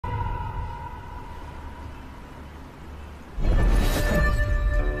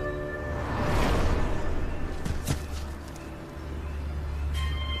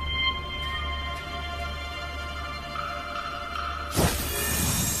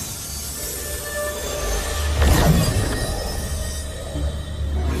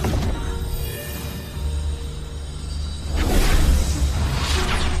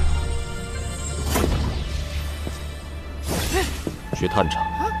学探查。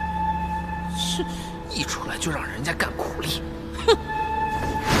是，一出来就让人家干苦力，哼！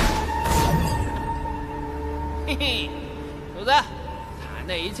嘿嘿，主子，塔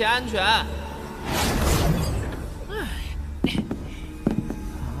内一切安全。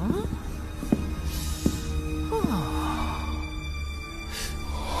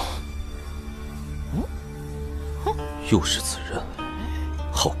又是此人，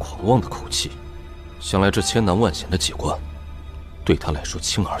好狂妄的口气！想来这千难万险的解关，对他来说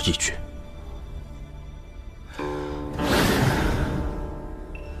轻而易举。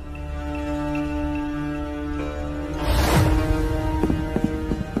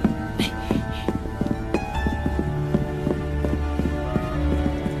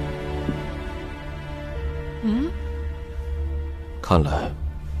看来，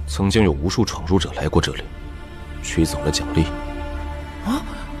曾经有无数闯入者来过这里。 取走了奖励，啊，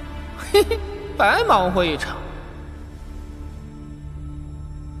嘿嘿，白忙活一场。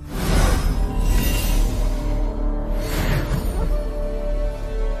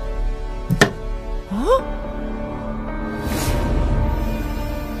啊，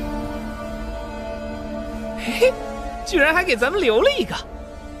嘿嘿，居然还给咱们留了一个。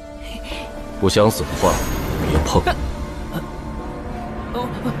不想死的话，别碰。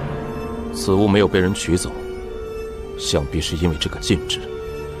此物没有被人取走。 想必是因为这个禁制。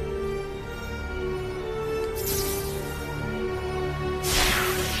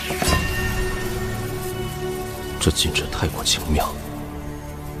这禁制太过精妙，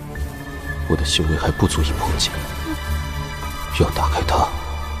我的修为还不足以破解。要打开它，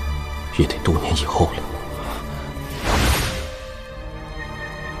也得多年以后了。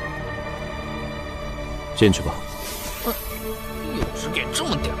进去吧。又只给这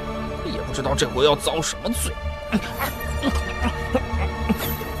么点，也不知道这回要遭什么罪。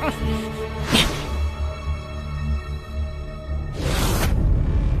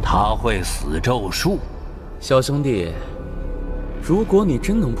 他会死咒术，小兄弟，如果你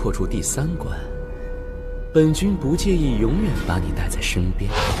真能破除第3关，本君不介意永远把你带在身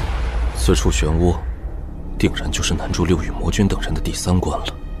边。此处漩涡，定然就是难住六羽魔君等人的第3关了。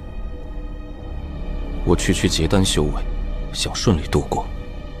我区结丹修为，想顺利度过，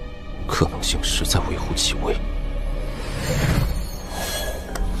可能性实在微乎其微。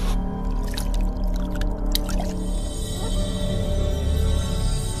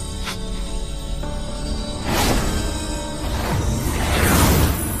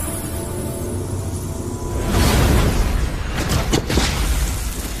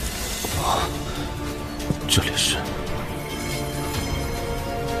 这里是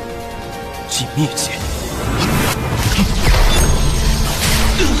寂灭界。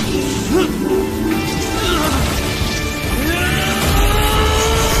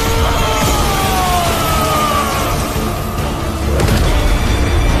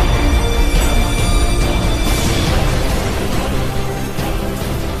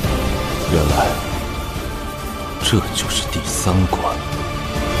原来这就是第3关。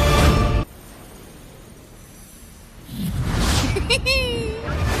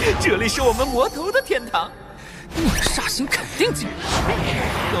 这里是我们魔头的天堂，你的煞星肯定进来。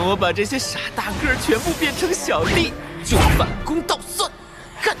等我把这些傻大个全部变成小弟，就反攻倒算，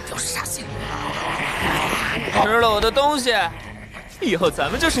干掉煞星。吃了我的东西，以后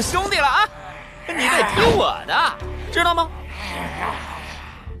咱们就是兄弟了啊！你得听我的，知道吗？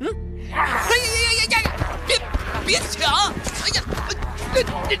嗯？哎呀！别抢！哎呀，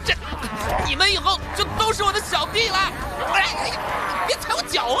这你们以后就都是我的小弟了！哎呀，别踩我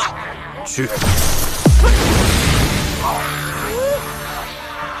脚啊！去。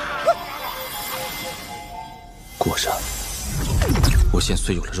果然，我现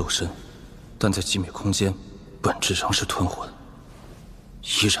虽有了肉身，但在寂灭空间，本质仍是吞魂，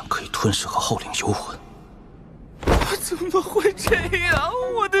依然可以吞噬和号令游魂。怎么会这样？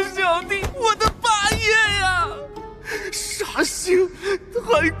我的小弟，我的霸业呀！煞星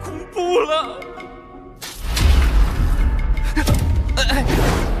太恐怖了！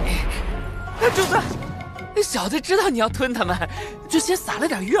主子，小子知道你要吞他们，就先撒了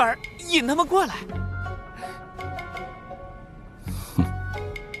点鱼饵，引他们过来。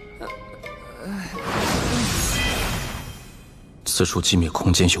此处寂灭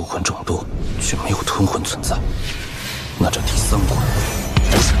空间游魂众多，却没有吞魂存在，那这第3关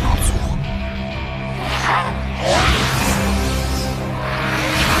只能足。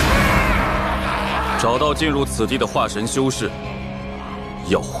找到进入此地的化神修士，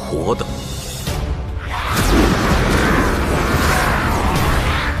要活的。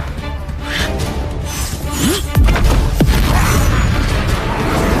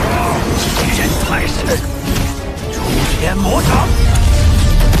人太神，出天魔掌。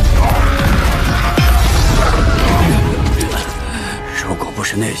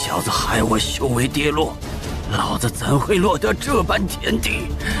那小子害我修为跌落，老子怎会落得这般田地？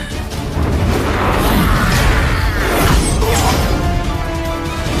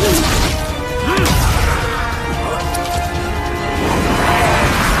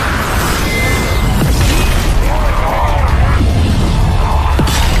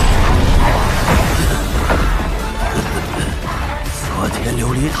锁天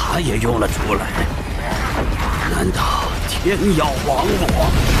琉璃塔也用了出来，难道天要亡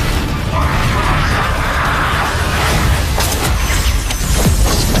我？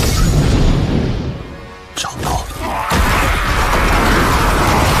找到了。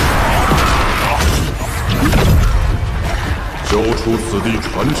交出此地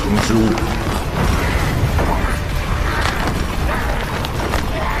传承之物。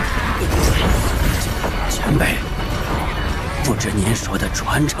前辈，不知您说的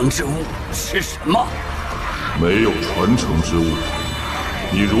传承之物是什么？没有传承之物，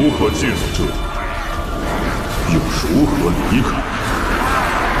你如何进入这里？又如何离开？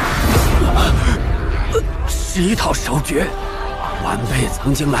是一套手诀，晚辈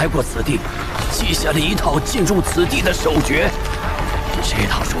曾经来过此地，记下了一套进入此地的手诀。这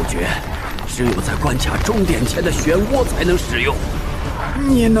套手诀只有在关卡终点前的漩涡才能使用。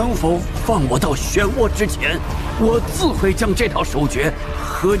你能否放我到漩涡之前，我自会将这套手诀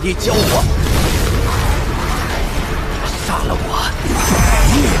和你交换。杀了我，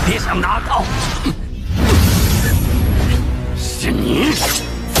你也别想拿到。是你。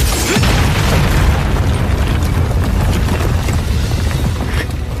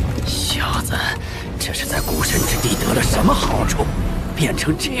小子，这是在孤身之地得了什么好处，变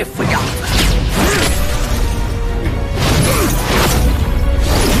成这副样子？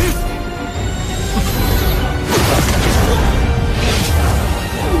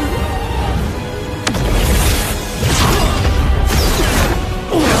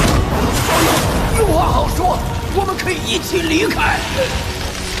有话好说，我们可以一起离开。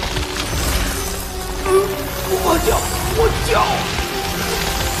我叫。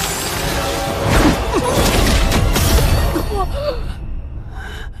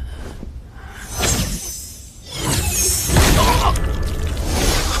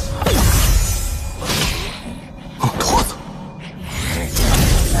孟驼子，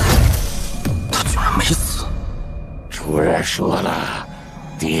他居然没死。主人说了，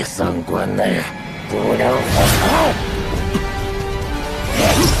第三关内不能反逃。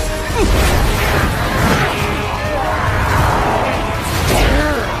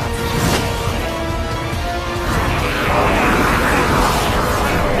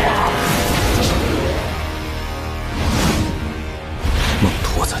孟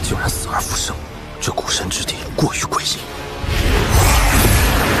驼子竟然死而复生，这孤身之地过于诡异。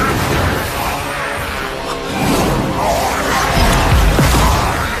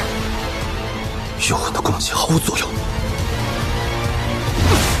幽魂的攻击毫无作用。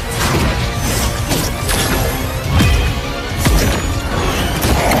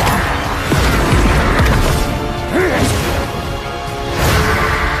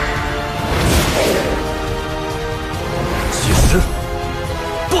其实，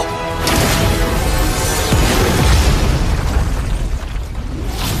不。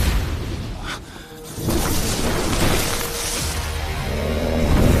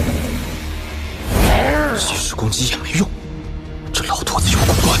即使攻击也没用，这老驼子有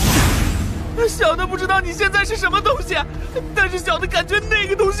古怪。小的不知道你现在是什么东西，但是小的感觉那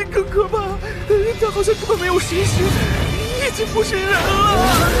个东西更可怕，他好像根本没有实质，已经不是人了。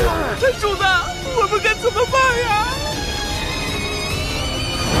主子，我们该怎么办呀？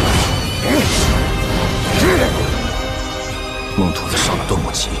孟驼子上了端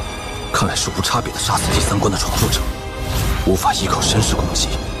午节，看来是无差别的杀死第三关的闯入者，无法依靠身势攻击，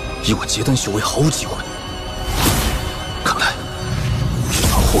以我结丹修为毫无机会。看来这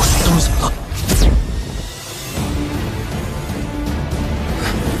场祸水东引了。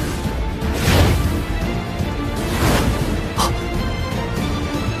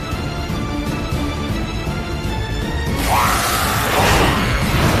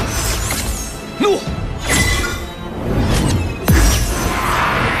怒！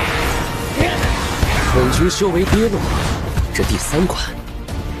本君修为跌落，这第三关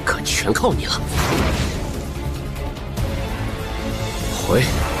可全靠你了。回，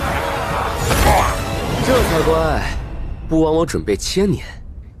这才怪！不枉我准备1000年，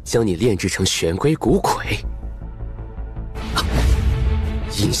将你炼制成玄龟骨魁。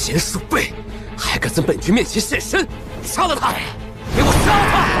阴险鼠辈，还敢在本君面前现身！杀了他！给我杀了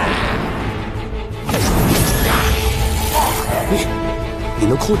他！你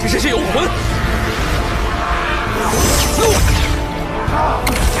能控制这些幽魂？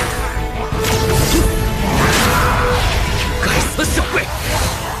该死的小辈，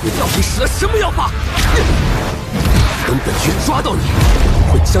你到底使了什么妖法？等本君抓到你，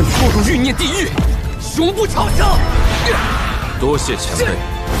会将你落入欲念地狱，永不超生。多谢前辈。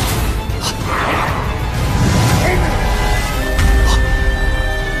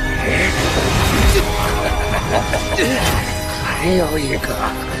还有一个，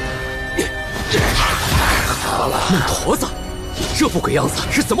好了，闷坨子，你这副鬼样子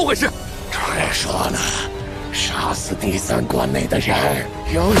是怎么回事？传说呢，杀死第3关内的人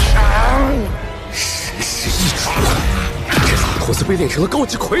有赏。神识异主，这老头子被练成了高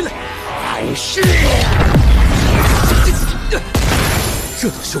级傀儡。还是这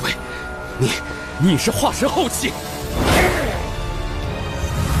等修为，你是化神后期。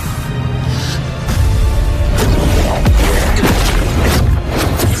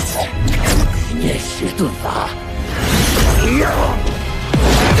念石遁法，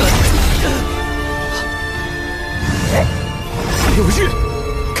六日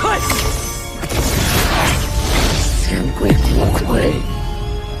开，仙鬼骨魁，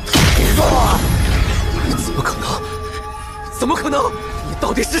怎么可能？怎么可能？你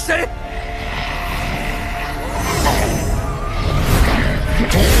到底是谁？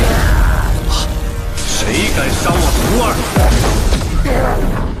谁敢杀我徒儿？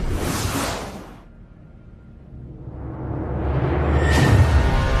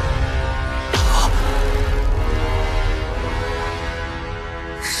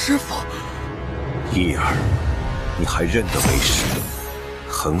师傅，叶儿，你还认得为师？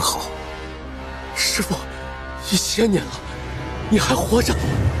很好。师傅，1000年了，你还活着？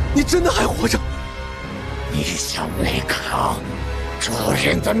你真的还活着？你想违抗主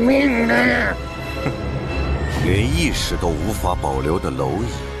人的命令？连意识都无法保留的蝼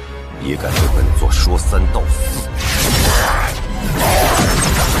蚁，也敢对本座说3道4？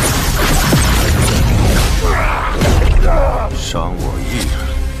伤我意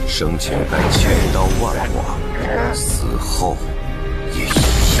儿，生前该千刀万剐，死后也一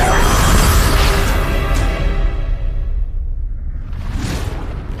样。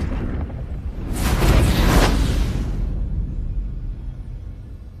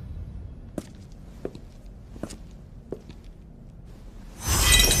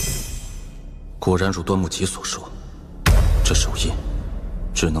果然如端木奇所说，这手印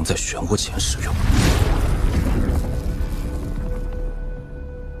只能在漩涡前使用。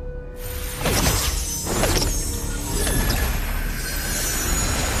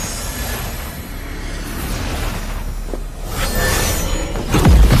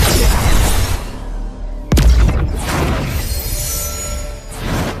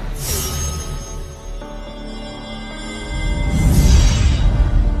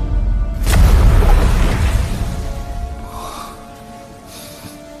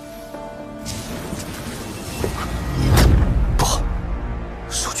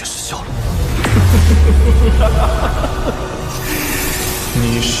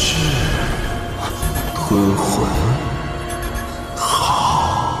你是吞魂？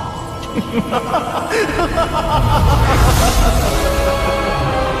好。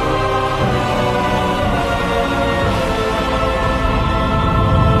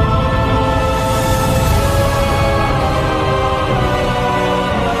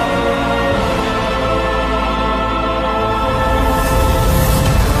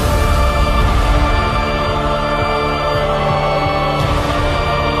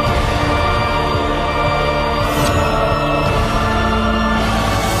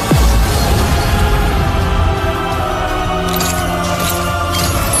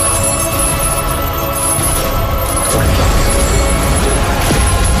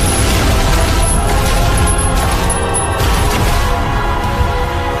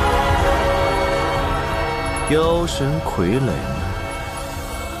妖神傀儡们，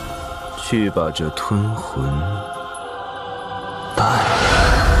去把这吞魂带来。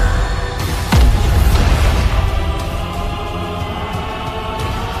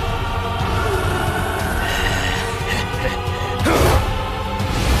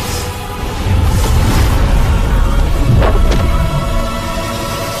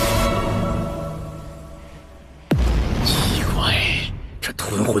奇怪，这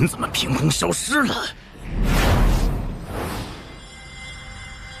吞魂怎么凭空消失了？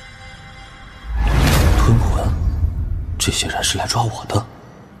这些人是来抓我的？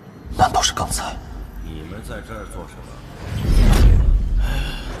难道是刚才？你们在这儿做什么？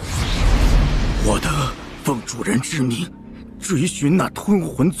我等奉主人之命，追寻那吞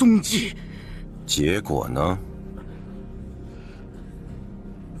魂踪迹。结果呢？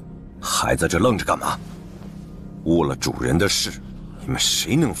还在这愣着干嘛？误了主人的事，你们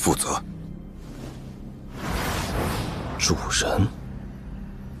谁能负责？主人，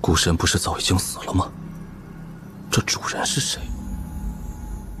孤神不是早已经死了吗？这主人是谁？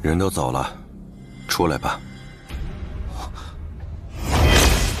人都走了，出来吧。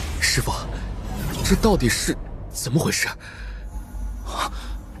师傅，这到底是怎么回事？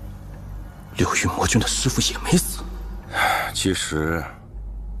六域魔君的师傅也没死。其实，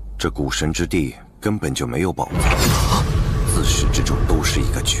这古神之地根本就没有宝藏，自始至终都是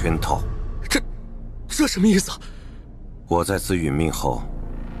一个圈套。这什么意思？我在此殒命后，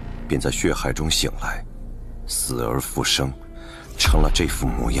便在血海中醒来，死而复生，成了这副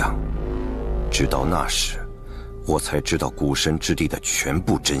模样。直到那时，我才知道古神之地的全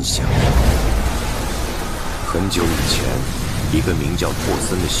部真相。很久以前，一个名叫拓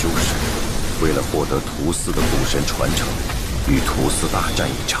森的修士，为了获得图斯的古神传承，与图斯大战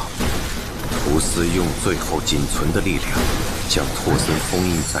一场。图斯用最后仅存的力量，将拓森封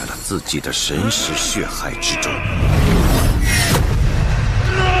印在了自己的神石血海之中。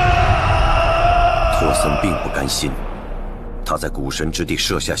拓森并不甘心，他在古神之地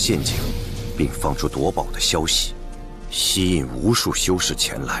设下陷阱，并放出夺宝的消息，吸引无数修士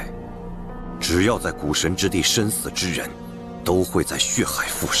前来。只要在古神之地身死之人，都会在血海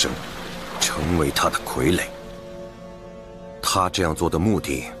复生，成为他的傀儡。他这样做的目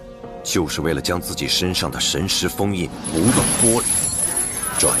的，就是为了将自己身上的神石封印无论剥离，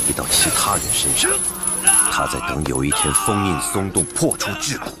转移到其他人身上。他在等有一天封印松动，破除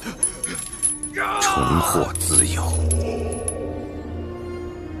桎梏，重获自由。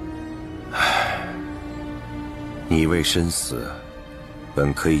你为身死，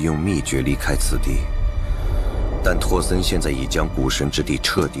本可以用秘诀离开此地，但托森现在已将古神之地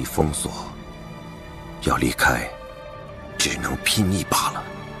彻底封锁，要离开，只能拼一把了。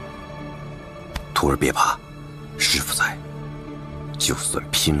徒儿别怕，师父在，就算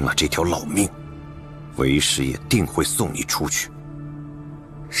拼了这条老命，为师也定会送你出去。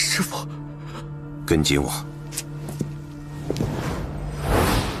师父，跟紧我。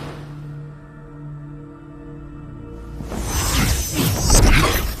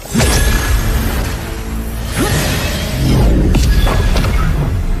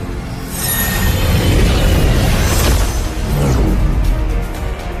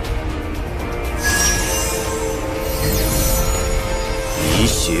以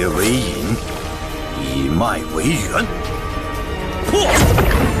血为引，以脉为源，破！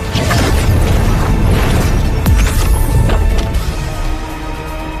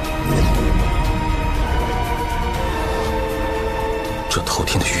这滔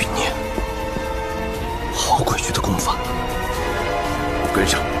天的欲念，好诡谲的功法！跟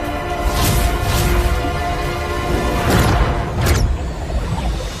上！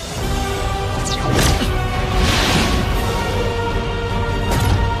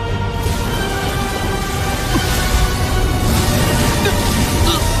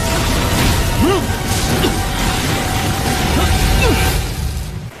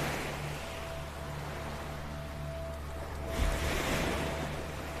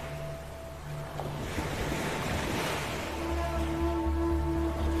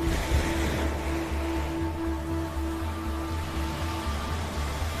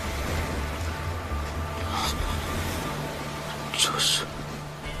这是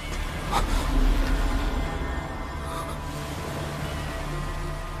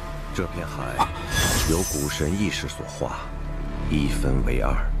这片海由古神意识所化，一分为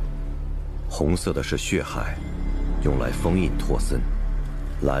二。红色的是血海，用来封印托森；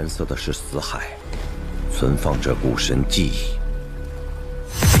蓝色的是死海，存放着古神记忆。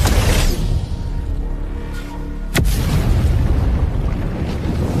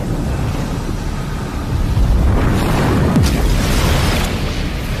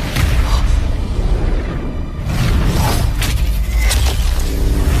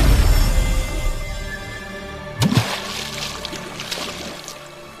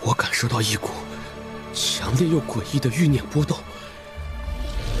收到一股强烈又诡异的欲念波动，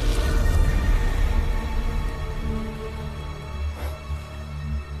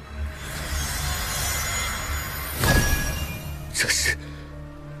这是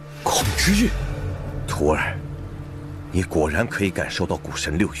恐之欲。徒儿，你果然可以感受到古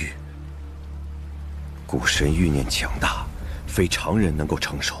神六欲。古神欲念强大，非常人能够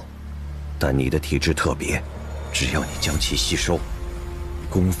承受，但你的体质特别，只要你将其吸收，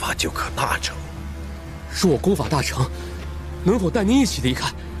功法就可大成。若我功法大成，能否带您一起离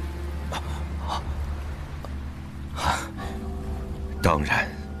开？当然，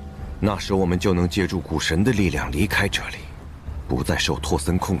那时我们就能借助古神的力量离开这里，不再受托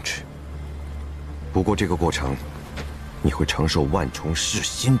森控制。不过这个过程，你会承受万重噬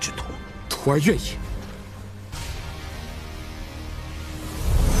心之痛。徒儿愿意。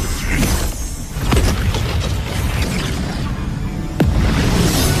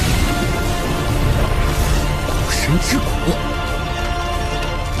古神之骨。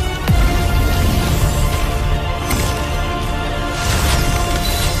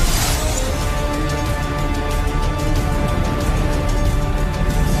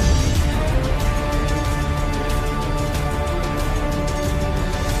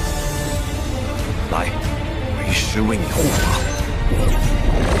 是为你护法。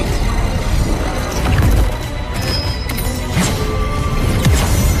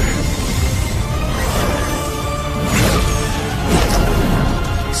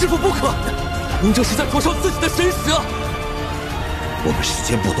师父不可，您这是在灼烧自己的神识啊！我们时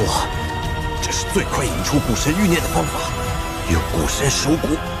间不多，这是最快引出古神欲念的方法。用古神手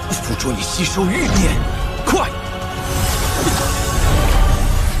骨辅助你吸收欲念，快！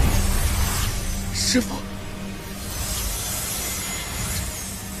师父。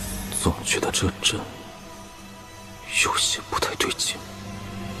 总觉得这阵有些不太对劲。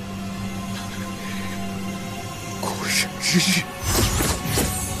古神之欲，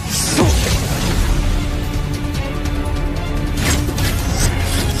收！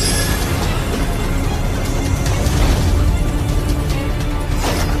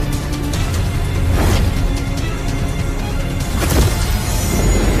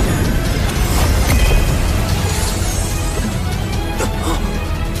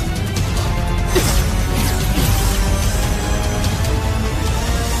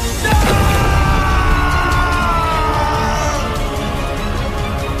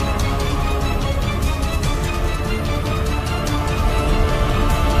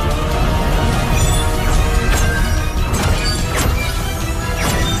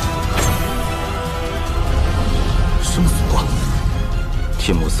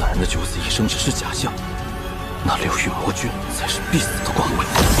天魔三人的九死一生只是假象，那六域魔君才是必死的光辉。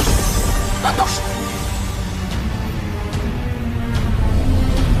难道是？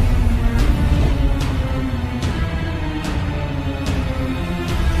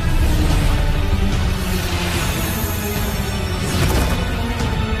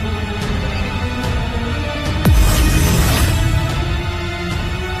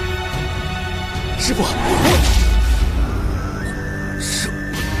师父，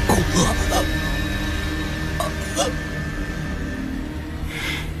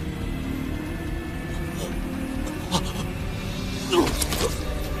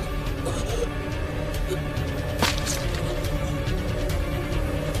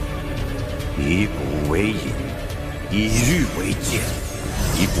以古为引，以玉为剑，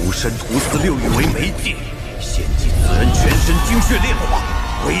以古神屠司六域为媒介，献祭此人全身精血炼化，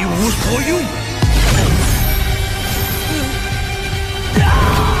为吾所用。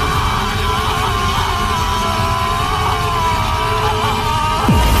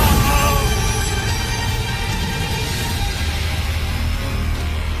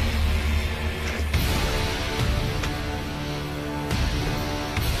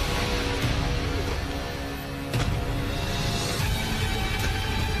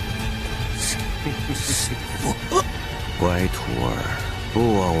乖徒儿，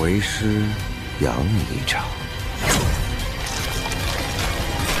不枉为师养你一场。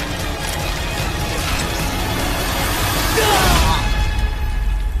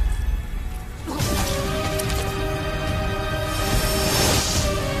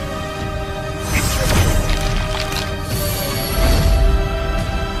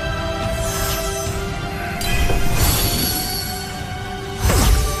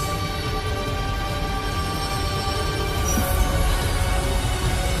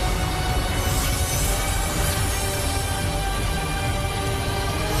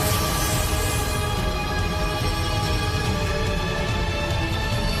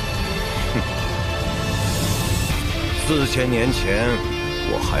4000年前，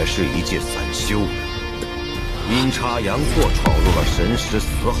我还是一介散修，阴差阳错闯入了神识死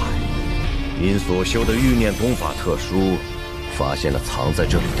海，因所修的欲念功法特殊，发现了藏在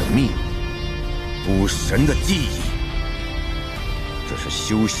这里的秘密——古神的记忆。这是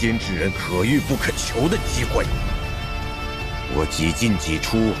修仙之人可遇不可求的机会。我几进几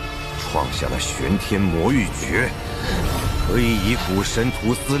出，创下了玄天魔域诀，可以以古神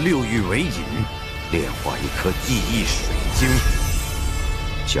屠司六域为引。 炼化一颗记忆水晶，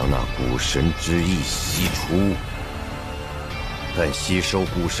将那古神之意吸出。但吸收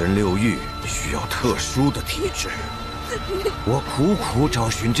古神六域需要特殊的体质，我苦苦找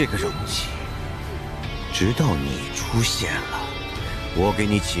寻这个容器，直到你出现了。我给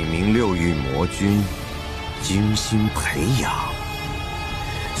你起名六域魔君，精心培养，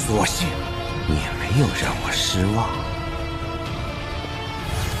所幸你也没有让我失望。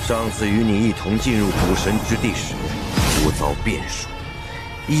上次与你一同进入古神之地时，无遭变数，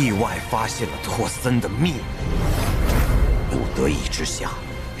意外发现了托森的秘密，不得已之下，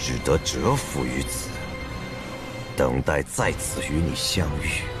只得折服于此，等待再次与你相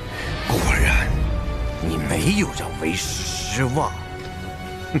遇。果然，你没有让为师失望。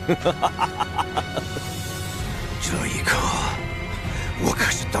这一刻，我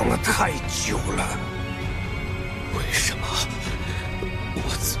可是等了太久了。为什么我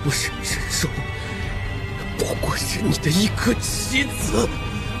从始至终不过是你的一个棋子？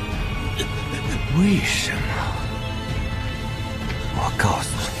为什么？我告诉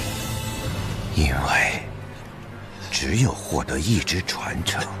你，因为只有获得意志传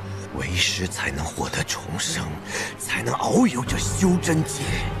承，为师才能获得重生，才能遨游这修真界，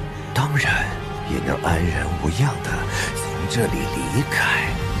当然也能安然无恙的从这里离开。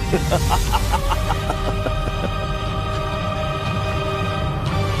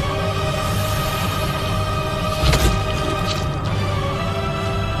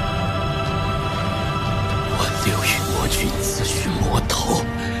我流于魔君，自诩魔头，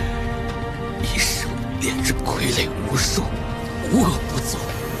一生炼制傀儡无数，无恶不作。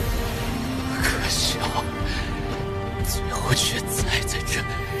可笑，最后却栽在这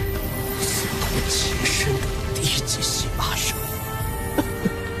师徒情深的低级戏码上。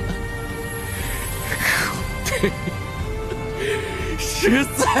可悲，实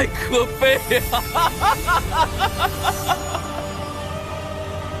在可悲啊！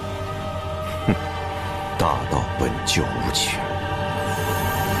大道本就无情，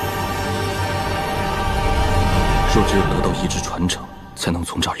若只有得到意志传承，才能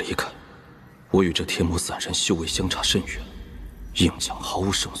从这儿离开。我与这天魔散人修为相差甚远，硬将毫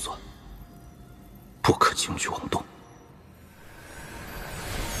无胜算，不可轻举妄动。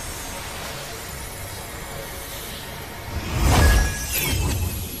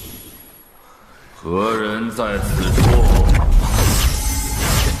何人在此处？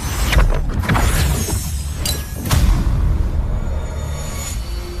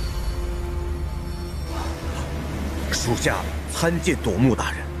属下参见夺目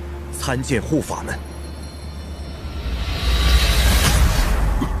大人，参见护法们。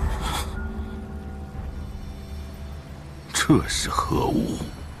这是何物？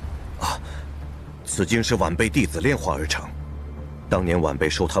啊，此经是晚辈弟子炼化而成。当年晚辈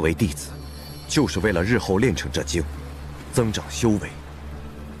收他为弟子，就是为了日后炼成这经，增长修为。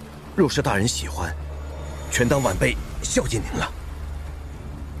若是大人喜欢，全当晚辈孝敬您了。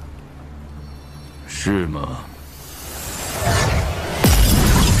是吗？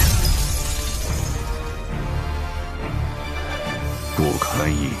不堪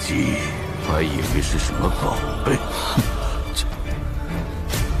一击，还以为是什么宝贝。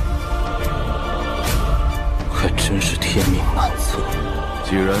还真是天命难测。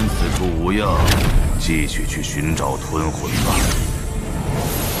既然此处无恙，继续去寻找吞魂吧。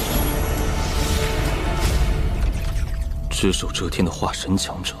只手遮天的化神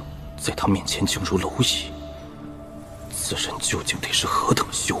强者，在他面前竟如蝼蚁。此人究竟得是何等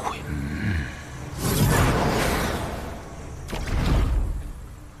修为？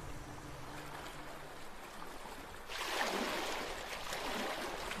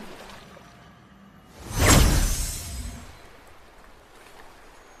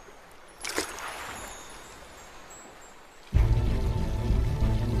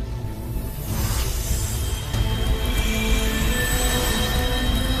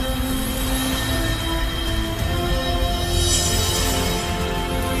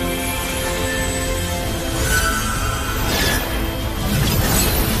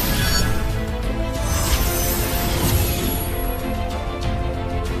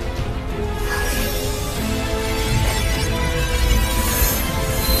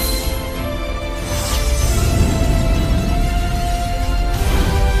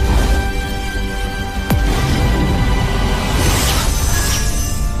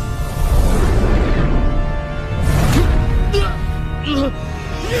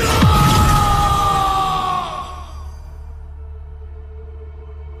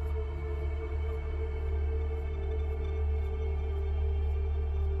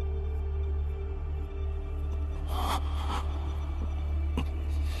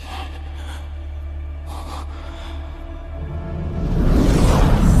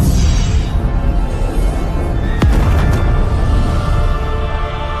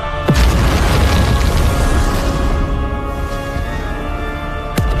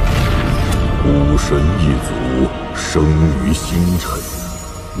神一族生于星辰，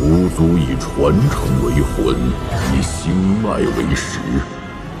无足以传承为魂，以星脉为食，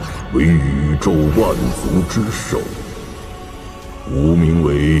为宇宙万族之首。吾名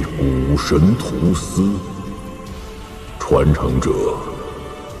为古神图司。传承者，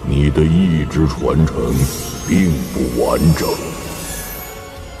你的意志传承并不完整。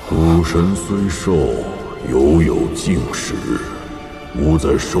古神虽寿，犹有竟时。吾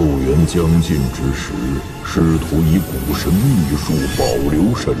在寿元将近之时，试图以古神秘术保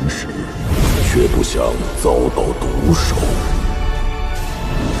留神识，却不想遭到毒手。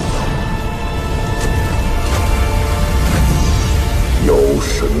妖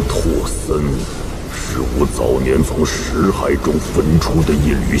神拓森，是吾早年从识海中分出的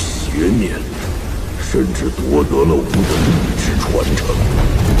一缕邪念，甚至夺得了吾的意志传承。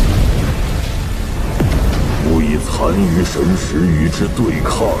吾以残余神识与之对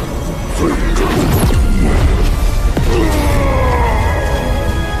抗，最终不敌。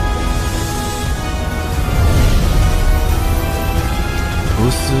图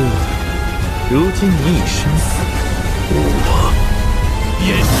斯，如今你已身死，我便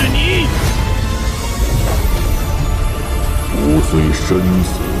是你。吾虽身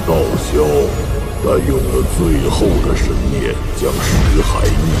死道消，但用了最后的神念，将识海一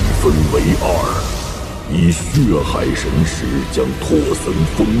分为二。以血海神识将拓森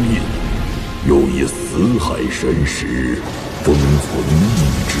封印，又以死海神识封存意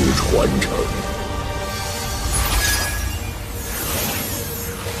志传承。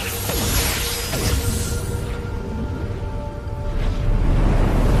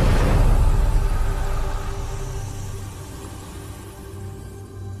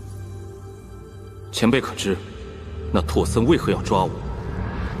前辈可知，那拓森为何要抓我？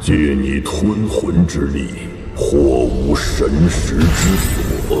借你吞魂之力，破吾神识之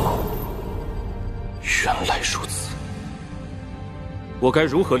所。原来如此，我该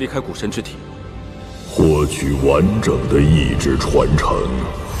如何离开古神之体？获取完整的意志传承，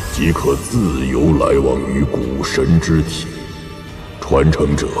即可自由来往于古神之体。传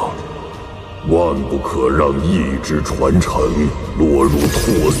承者，万不可让意志传承落入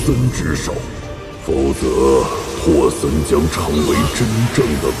拓森之手，否则拓森将成为真正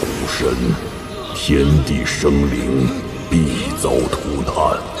的古神，天地生灵必遭涂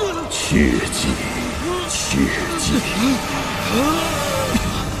炭。切记，切记！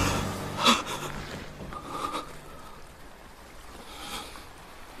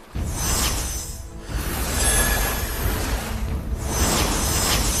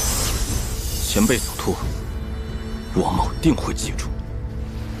前辈所托，王某定会记住。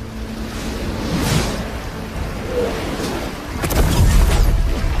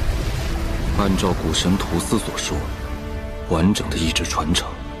按照古神图司所说，完整的意志传承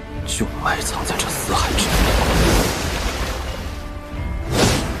就埋藏在这死海之内。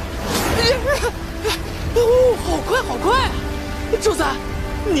哦，好快，好快！主子，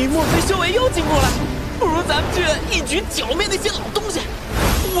你莫非修为又进步了？不如咱们去一举剿灭那些老东西，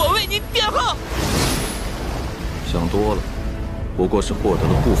我为您殿后。想多了，不过是获得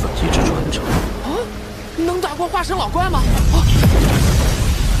了部分意志传承。啊，能打过化神老怪吗？啊！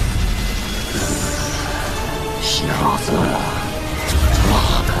小子，抓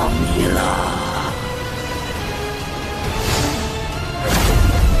到你了！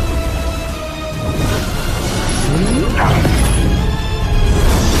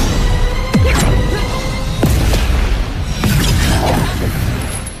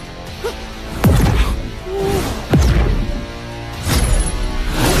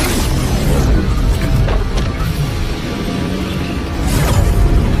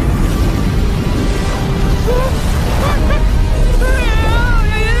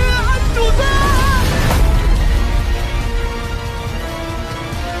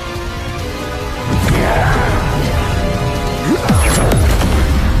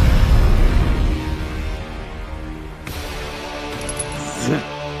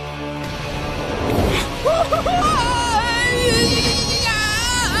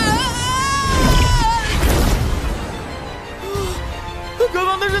刚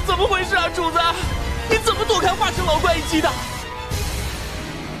刚那是怎么回事啊，主子？你怎么躲开化神老怪一击的？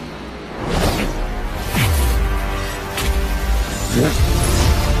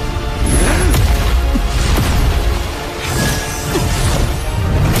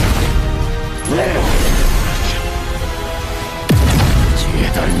结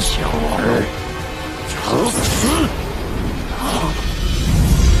丹小儿，找死！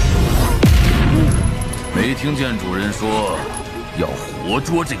没听见主人说要活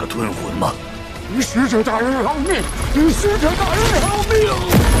捉这个吞魂吗？使者大人饶命！使者大人饶命！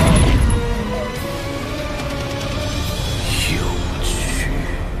有趣。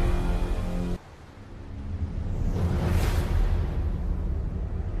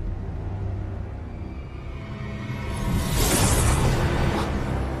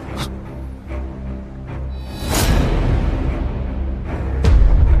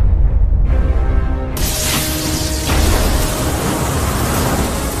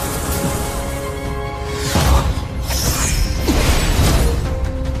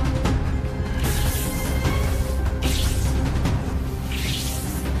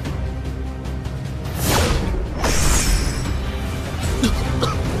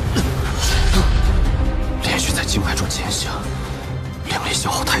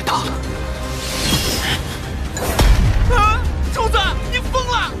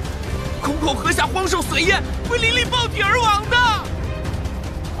光受髓焰，会淋漓爆体而亡的。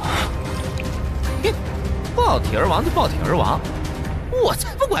哼，爆体而亡就爆体而亡，我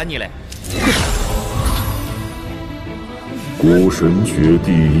才不管你嘞！古神诀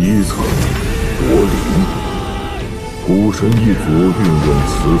第1层夺灵，古神一族运用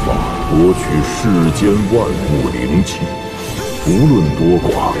此法夺取世间万物灵气，无论多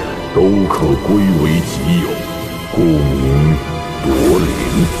寡，都可归为己有，故名夺灵。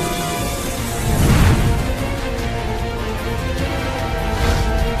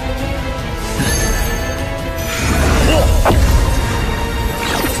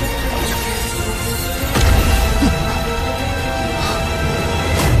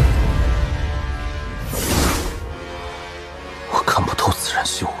我看不透此人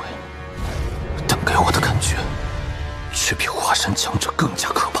修为，但给我的感觉却比华山强者更加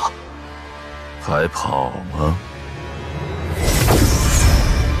可怕。还跑吗？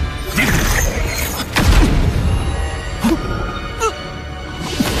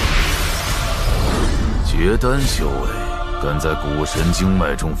结丹修为，敢在古神经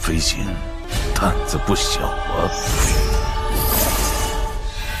脉中飞行，胆子不小啊！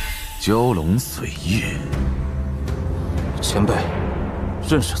蛟龙髓液，前辈，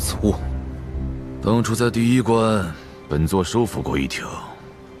认识此物？当初在第1关，本座收服过一条，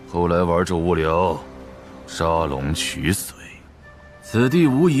后来玩着无聊，杀龙取髓。此地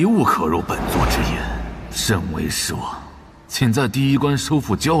无一物可入本座之眼，甚为失望。仅在第1关收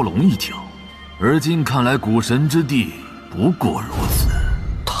复蛟龙一条，而今看来古神之地不过如此。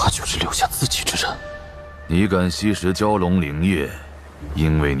他就是留下自己之人。你敢吸食蛟龙灵液，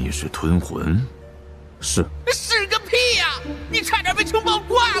因为你是吞魂。是。是个屁呀！你差点被城堡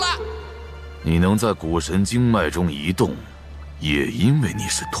挂了。你能在古神经脉中移动，也因为你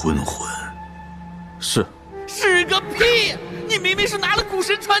是吞魂。是。是个屁！你明明是拿了古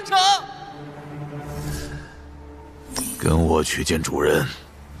神传承。跟我去见主人。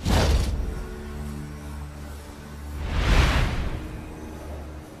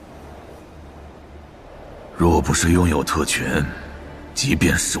若不是拥有特权，即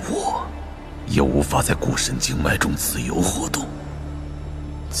便是我，也无法在古神经脉中自由活动。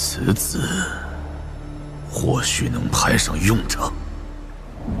此子或许能派上用场。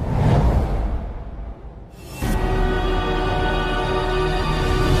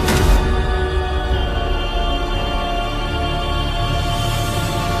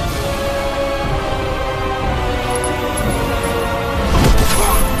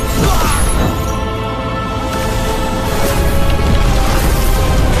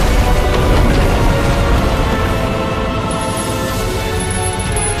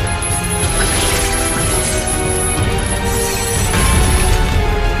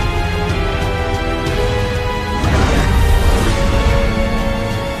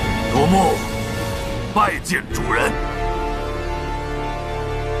拜见主人，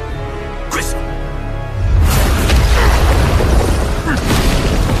跪下！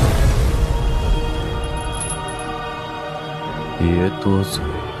别多嘴。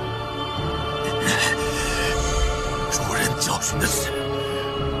主人教训的是，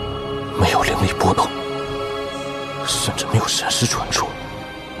没有灵力波动，甚至没有闪失传出，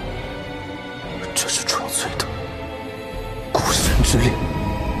这是纯粹的古神之力。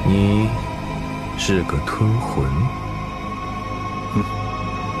你是个吞魂。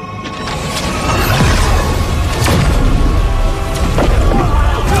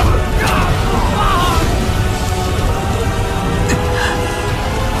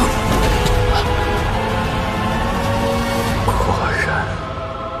果然，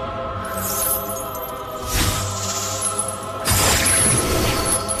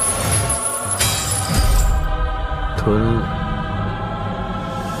吞了。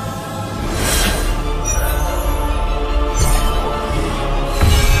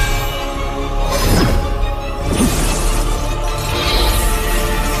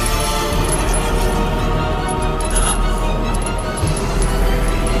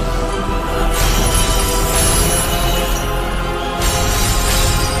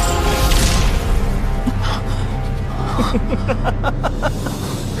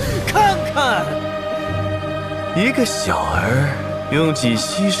看看，一个小儿用几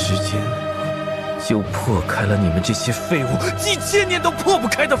息时间，就破开了你们这些废物几千年都破不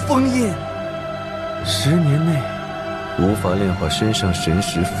开的封印。10年内无法炼化身上神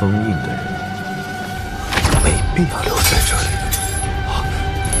识封印的人，没必要留在这里。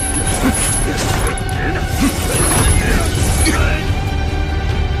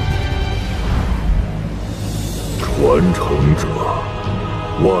传承者，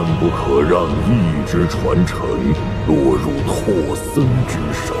万不可让一支传承落入拓僧之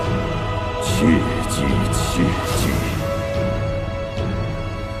手。切记！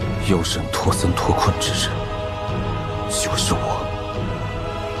妖神托森脱困之人，就是我，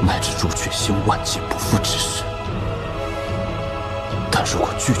乃至朱雀星万劫不复之时。但如果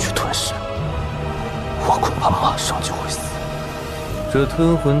拒绝吞噬，我恐怕马上就会死。这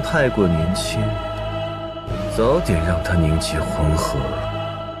吞魂太过年轻，早点让他凝结魂核。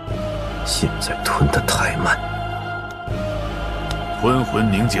现在吞得太慢。吞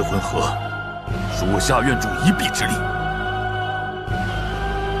魂凝结魂核，属下愿助一臂之力。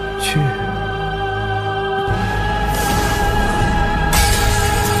去。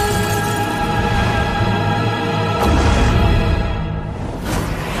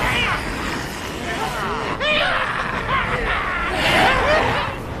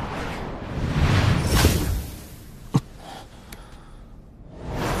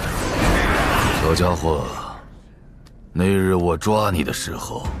小家伙，那日我抓你的时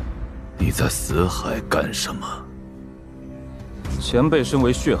候，你在死海干什么？前辈身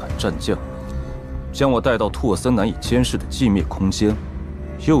为血海战将，将我带到拓森难以监视的寂灭空间，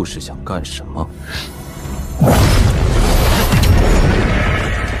又是想干什么？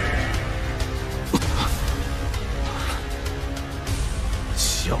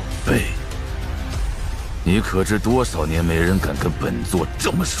小辈，你可知多少年没人敢跟本座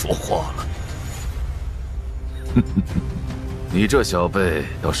这么说话了？你这小辈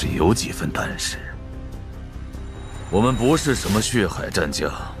要是有几分胆识，我们不是什么血海战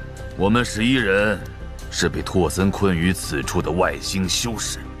将，我们11人是被拓森困于此处的外星修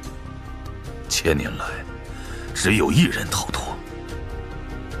士。1000年来，只有1人逃脱。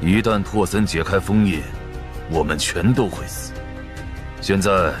一旦拓森解开封印，我们全都会死。现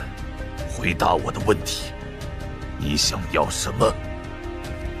在，回答我的问题，你想要什么？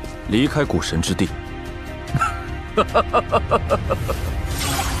离开古神之地。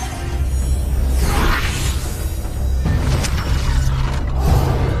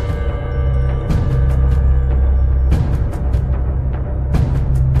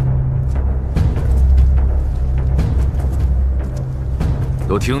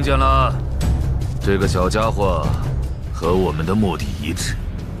都听见了，这个小家伙和我们的目的一致。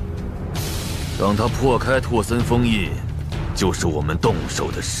让他破开拓森封印，就是我们动手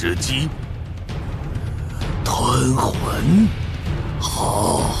的时机。吞魂，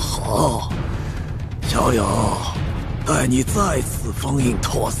好，小友，待你再次封印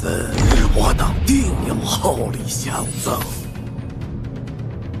拓森，我等定有厚礼相赠。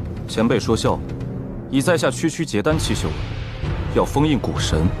前辈说笑，以在下区区结丹期修为，要封印古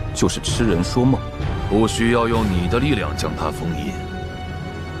神就是痴人说梦。不需要用你的力量将它封印，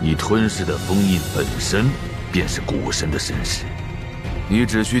你吞噬的封印本身便是古神的神识，你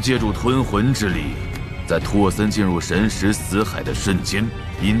只需借助吞魂之力。在拓森进入神识死海的瞬间，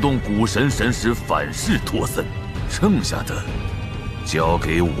引动古神神识反噬拓森，剩下的交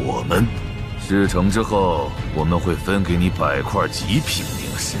给我们。事成之后，我们会分给你100块极品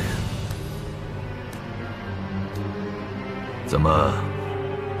灵石。怎么，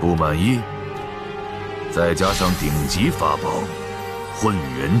不满意？再加上顶级法宝混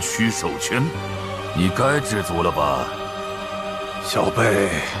元驱兽圈，你该知足了吧？小辈。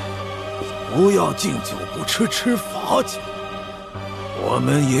不要敬酒不吃吃罚酒，我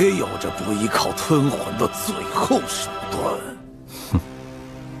们也有着不依靠吞魂的最后手段。哼，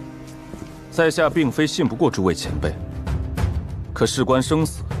在下并非信不过诸位前辈，可事关生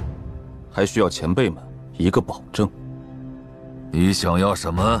死，还需要前辈们一个保证。你想要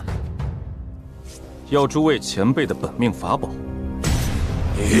什么？要诸位前辈的本命法宝。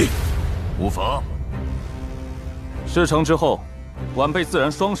你无妨。事成之后，晚辈自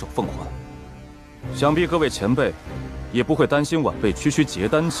然双手奉还。想必各位前辈也不会担心晚辈区结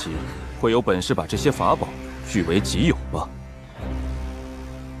丹期会有本事把这些法宝据为己有吧？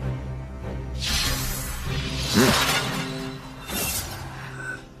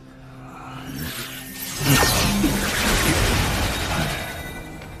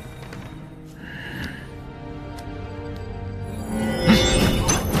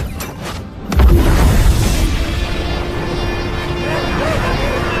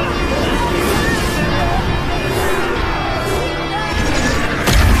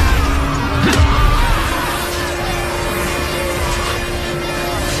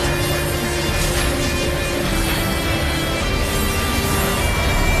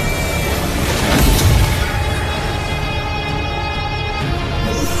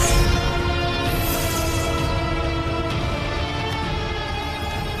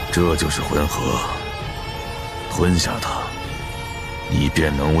这就是魂核，吞下它，你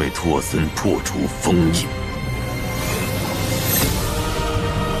便能为拓森破除封印。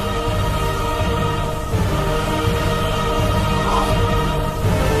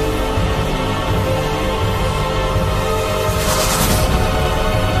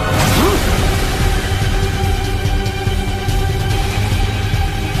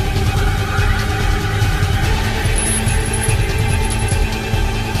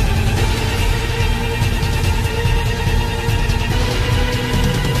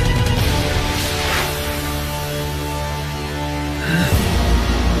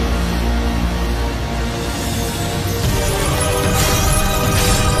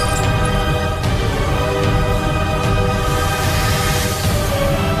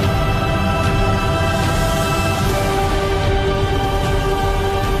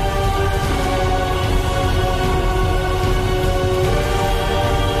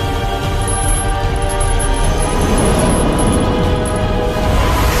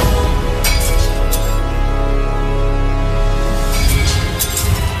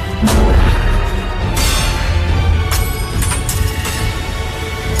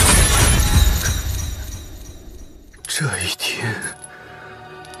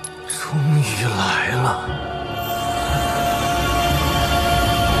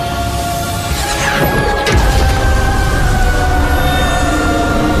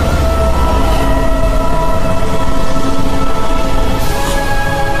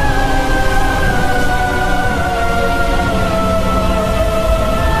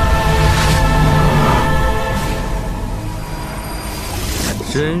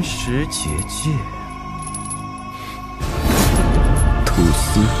真实结界。吐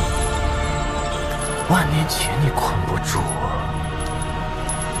司，万年前你捆不住我，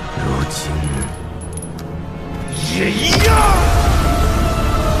如今也一样。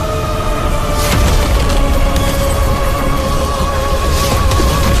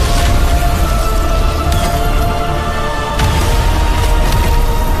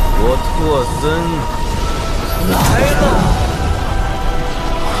我拓森来了。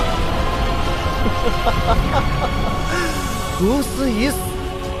图斯已死，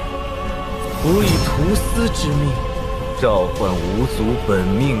吾以图斯之命召唤五祖本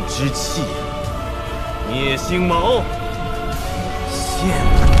命之气，灭星矛，现。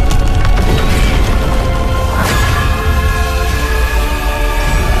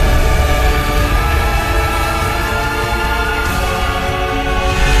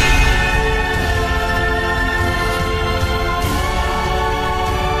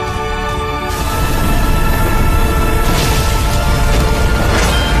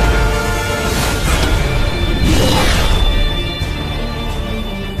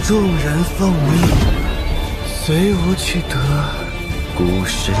众人奉命，随吾去得古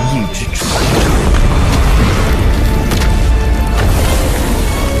神意之传承。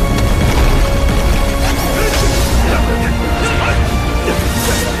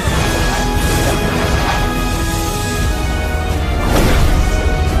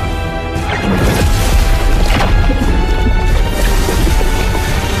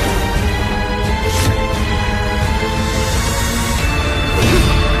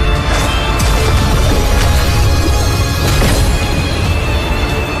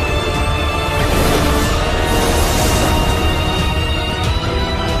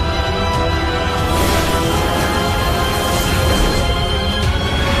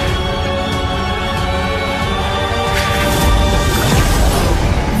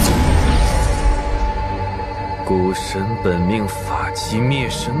古神本命法器灭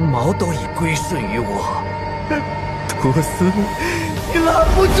神矛都已归顺于我，图斯，你拦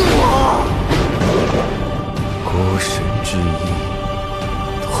不住我！古神之意，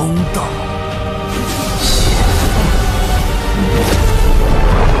通道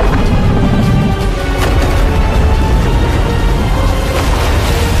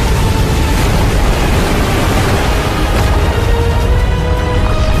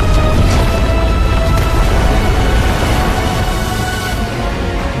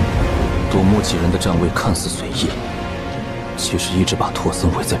夺目几人的站位看似随意，其实一直把拓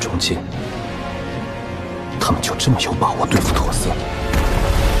森围在中间。他们就这么有把握对付拓森？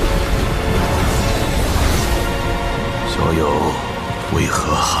小友为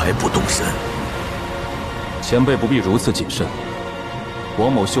何还不动身？前辈不必如此谨慎。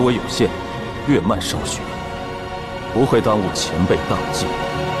王某修为有限，略慢少许，不会耽误前辈大计。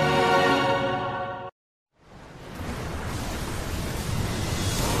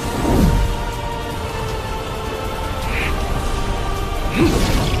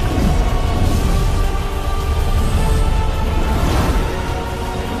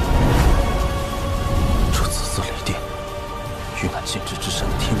这紫色雷电与那剑之之神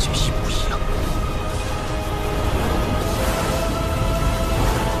的天界一模一样。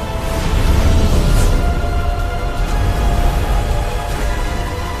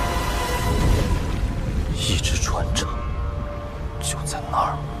意志传承就在那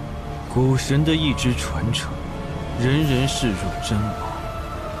儿。古神的意志传承，人人视若珍宝，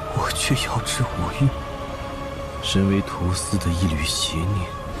我却遥之无用。身为图斯的一缕邪念，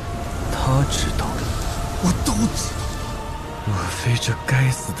他知道的，我都知道。莫非这该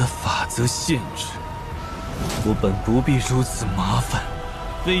死的法则限制？我本不必如此麻烦，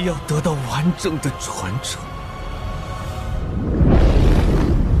非要得到完整的传承。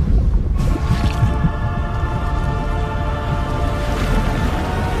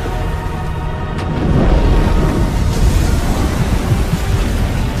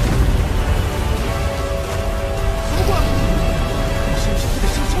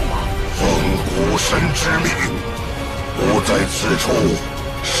神之命，我在此处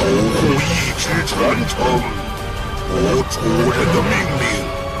守护意志传承。我主人的命令，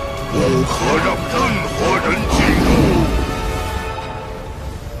不可让任何人进入。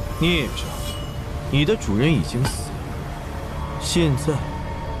孽障，你的主人已经死了，现在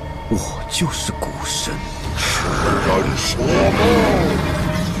我就是古神。痴人说梦，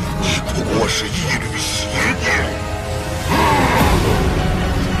你不过是一缕邪念。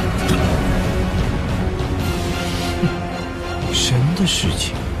神的事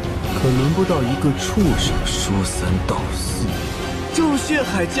情，可轮不到一个畜生说三道四。众血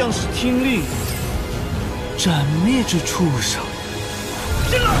海将士听令，斩灭这畜生！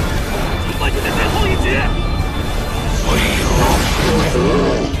心了！尽快就在最后一局！唯有死乎，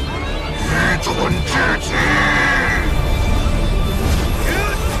愚蠢至极！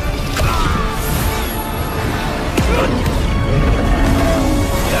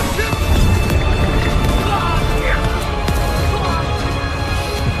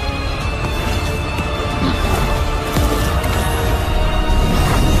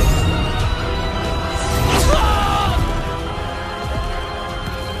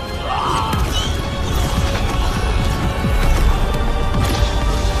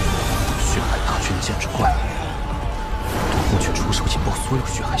所有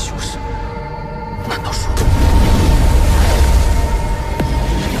血海修士，难道说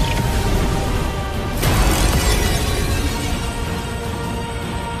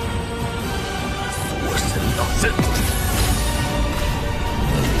锁神挡阵？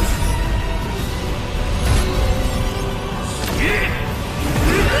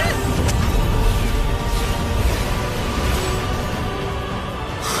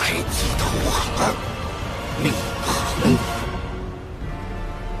孩子投降，令堂。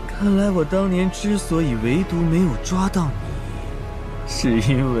看来我当年之所以唯独没有抓到你，是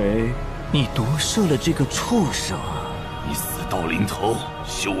因为你夺舍了这个畜生啊！你死到临头，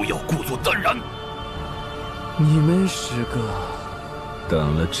休要故作淡然。你们10个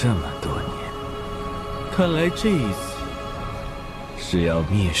等了这么多年，看来这一次是要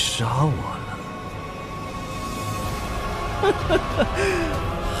灭杀我了。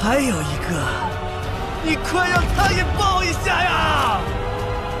还有一个，你快让他也抱一下呀！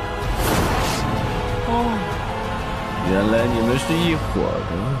哦，原来你们是一伙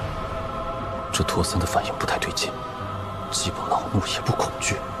的。这托森的反应不太对劲，既不恼怒也不恐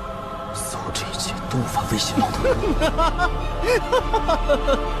惧，似乎这一切都无法威胁到他。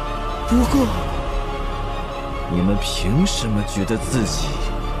不过，你们凭什么觉得自己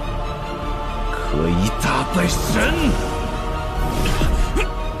可以打败神？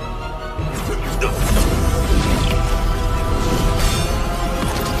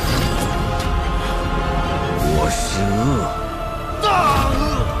我是恶，大恶。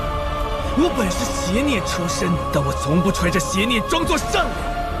我本是邪念出身，但我从不揣着邪念装作善良。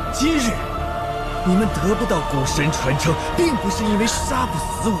今日你们得不到古神传承，并不是因为杀不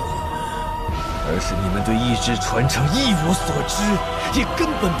死我，而是你们对意志传承一无所知，也根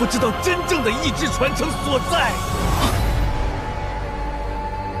本不知道真正的意志传承所在。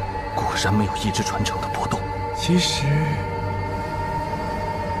果然没有意志传承的波动。其实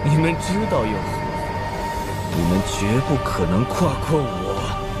你们知道又何？你们绝不可能跨过我，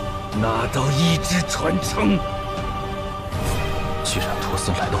拿到意志传承。既然托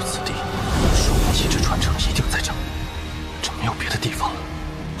森来到此地，说明意志传承一定在这儿，这没有别的地方了，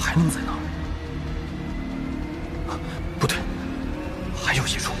还能在哪儿？不对，还有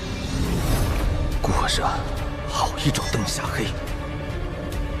一处。果然，好一招灯下黑。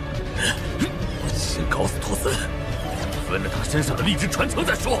我先搞死托森，分了他身上的力之传承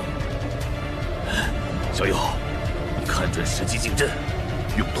再说。小友，你看准时机进阵，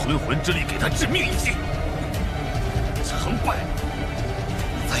用吞魂之力给他致命一击。成败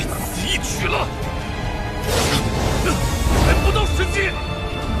在此一举了。还不到时机。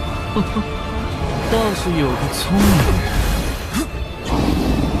倒是有个聪明人。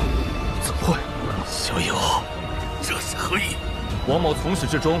怎么会？小友，这是何意？王某从始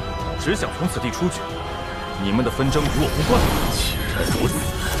至终只想从此地出去，你们的纷争与我无关。既然如此，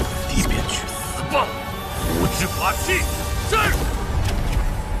你便去死吧！无知法器，是。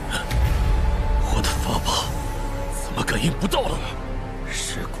我的法宝怎么感应不到了？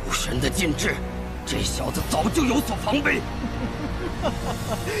是古神的禁制，这小子早就有所防备。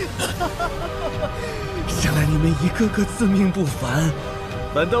想来你们一个个自命不凡，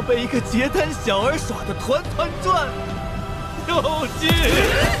反倒被一个结丹小儿耍得团团转。幼稚！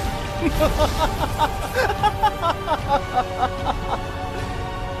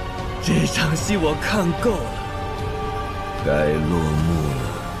这场戏我看够了，该落幕了。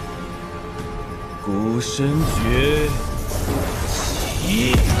古神诀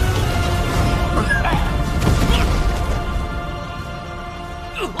起！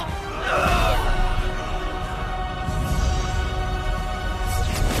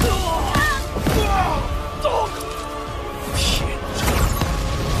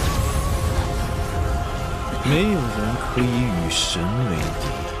没有人可以与神为敌。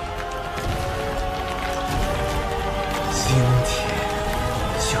今天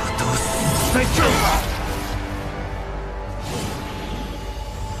就都死在这儿！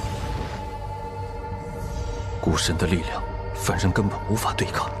古神的力量，凡人根本无法对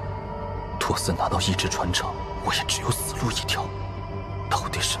抗。托森拿到意志传承，我也只有死路一条。到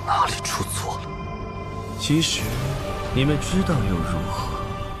底是哪里出错了？其实，你们知道又如何？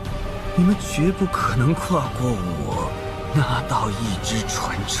你们绝不可能跨过我，拿到一支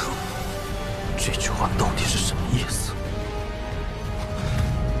传承。这句话到底是什么意思？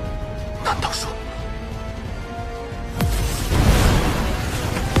难道说……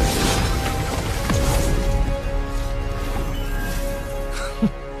哼，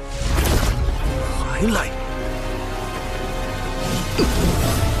还来！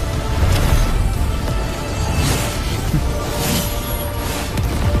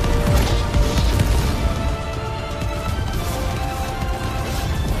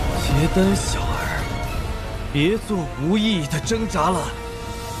结丹小儿，别做无意义的挣扎了。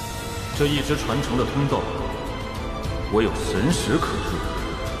这一支传承的通道，我有神识可入，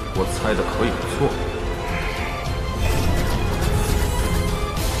我猜的可有错？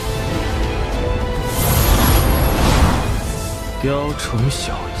雕虫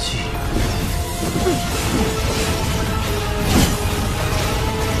小技。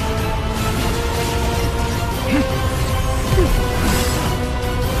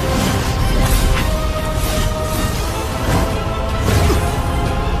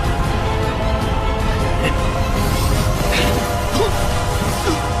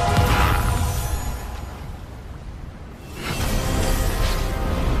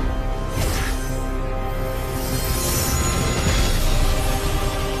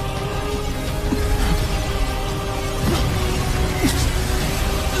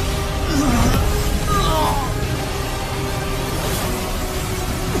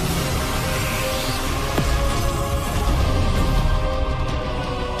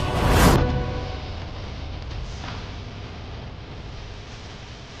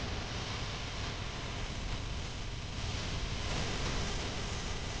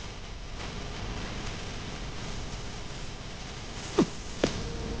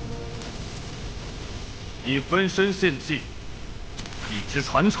以分身献祭，一支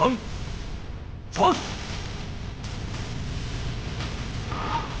传承，传！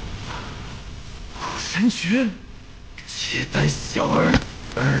古神诀，结丹小儿，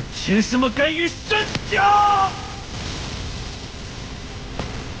凭什么敢与神讲？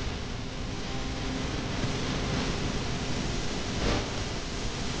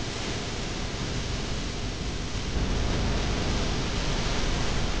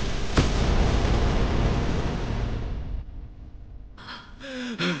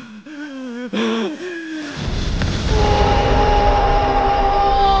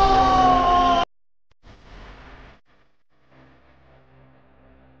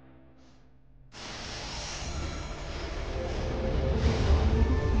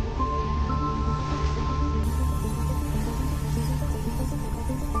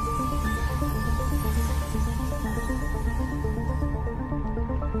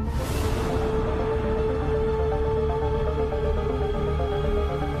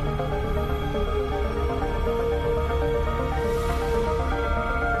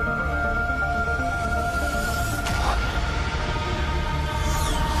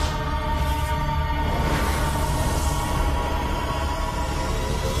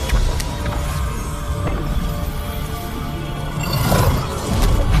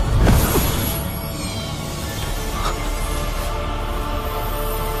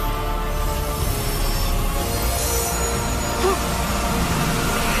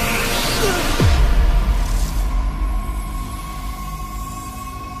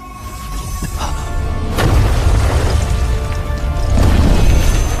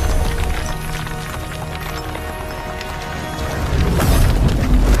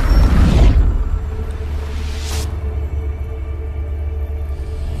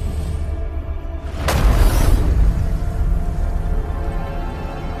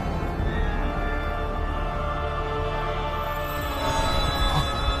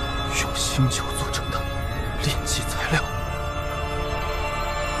星球做成的炼器材料。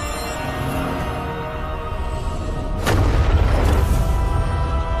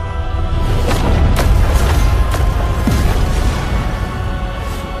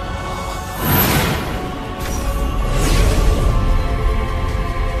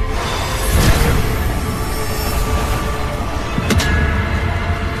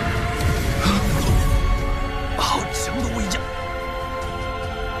好强的威压！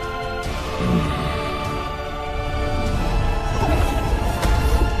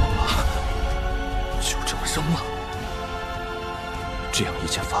扔了。这样一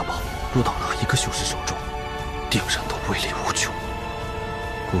件法宝落到哪一个修士手中，定然都威力无穷。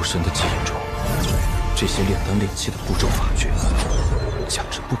古神的记忆中，这些炼丹炼器的步骤法诀，价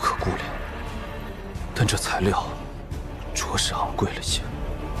值不可估量。但这材料着实昂贵了些。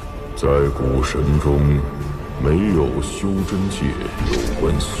在古神中，没有修真界有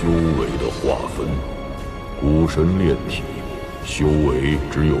关修为的划分。古神炼体，修为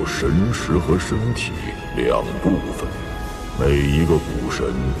只有神识和身体两部分。每一个古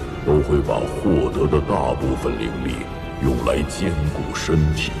神都会把获得的大部分灵力用来兼顾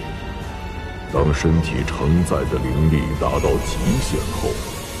身体。当身体承载的灵力达到极限后，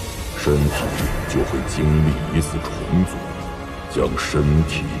身体就会经历一次重组，将身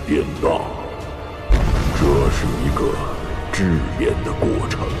体变大。这是一个质变的过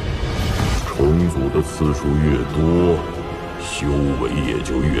程，重组的次数越多，修为也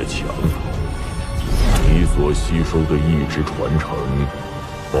就越强。你所吸收的意志传承，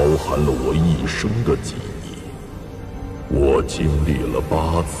包含了我一生的记忆。我经历了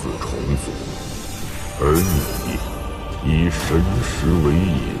8次重组，而你以神识为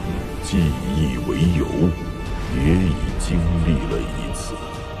引，记忆为由，也已经历了1次。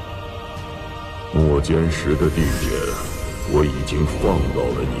末间石的地点，我已经放到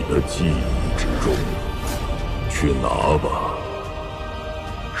了你的记忆之中，去拿吧。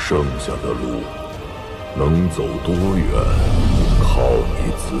剩下的路能走多远，靠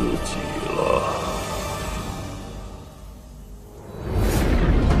你自己了。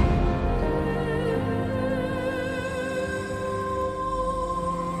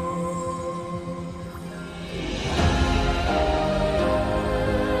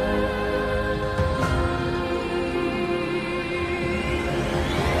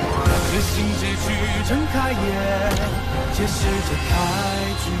睁开眼，揭示着开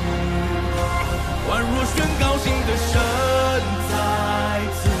局，宛若宣告新的神再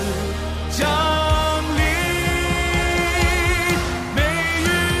次降临。没遇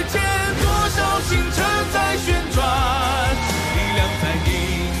见多少星辰在旋转，力量在凝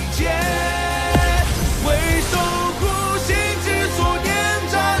结，为守护心之所念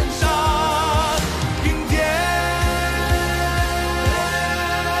站上顶点。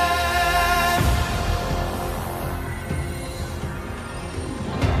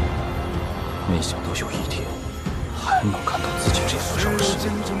没想到有一天还能看到自己这副招式。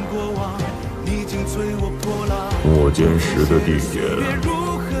末间石的地点，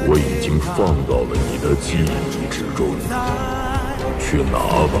我已经放到了你的记忆之中，去拿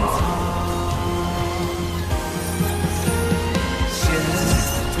吧。前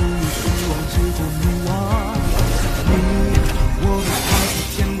途与虚妄之中迷惘，你我的孩子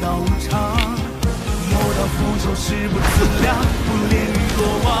天道无常，莫道复仇誓不自量，不恋与过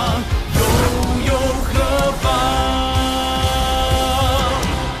往。又何妨？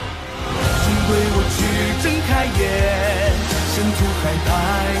终归我去睁开眼，深途还待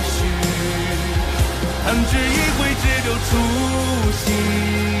续，弹指一挥，只留出新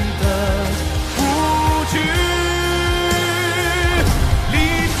的布局。离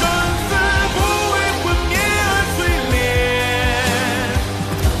生死不为魂灭而淬炼，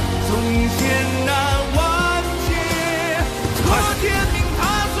纵艰难万劫，破天命踏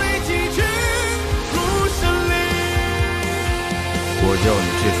碎几曲。我要你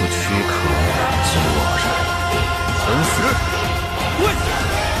这副躯壳寄往人，存实。喂，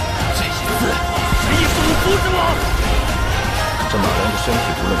这些字是意嘱咐着我。这马良的身体，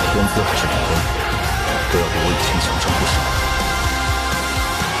无论天资还是灵根，都要比我以前强上不少。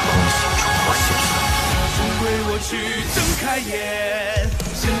恭喜重获新生。终归我去睁开眼，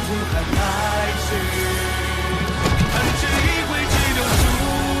前途还待续，弹指一挥，只留出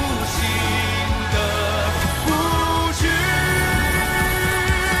新的布局。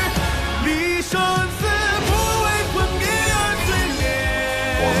生死不为魂灭而淬炼，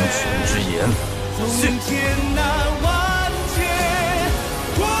黄泉之言，纵艰难万劫，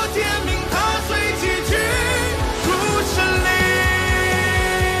破天命踏碎几曲如神灵。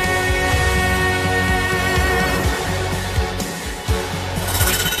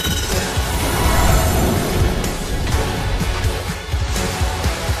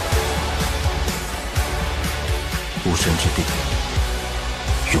无神之地，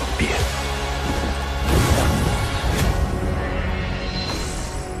永别。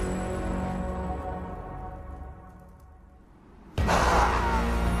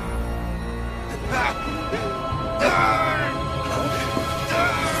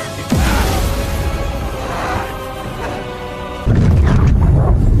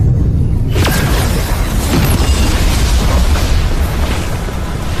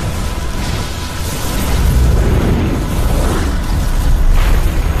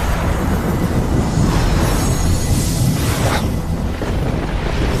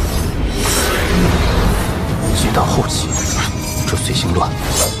到后期，这随行乱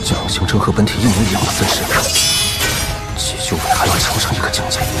将形成和本体一模一样的分身，其修为还要强上一个境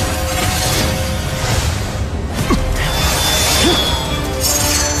界。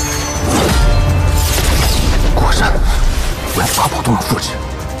果然，连法宝都能复制。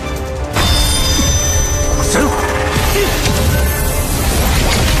古神，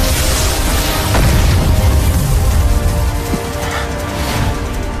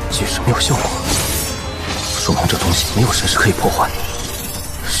即使没有效果，说明这东西没有神识可以破坏，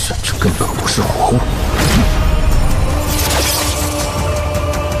甚至根本不是活物。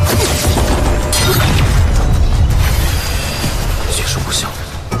即使无效，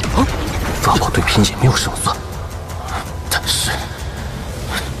法宝对拼也没有胜算。但是，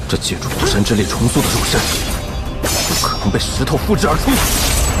这借助古神之力重塑的肉身，不可能被石头复制而出。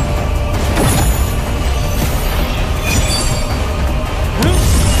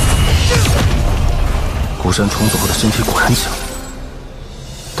古神重组后的身体果然强，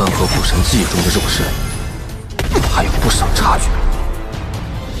但和古神记忆中的肉身还有不少差距。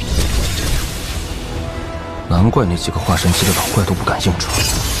难怪那几个化神期的老怪都不敢硬闯，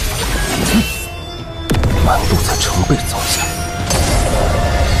难度在成倍增加。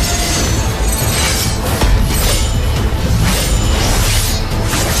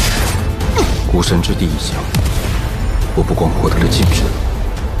古神之地一降，我不光获得了禁制，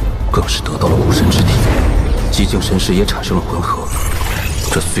更是得到了古神之体，极境神识也产生了混合，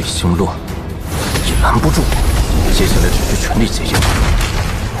这碎星乱也拦不住。接下来只需全力解决，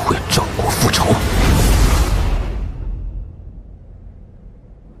为赵国复仇。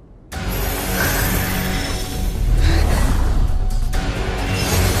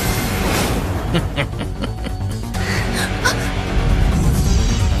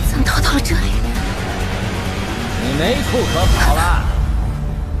怎么逃到了这里？你没处可跑了。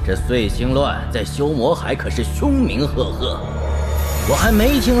这碎星乱在修魔海可是凶名赫赫，我还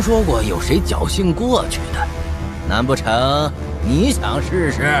没听说过有谁侥幸过去的。难不成你想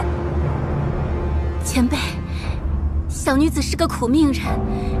试试？前辈，小女子是个苦命人，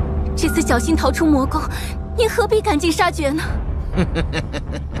这次侥幸逃出魔宫，您何必赶尽杀绝呢？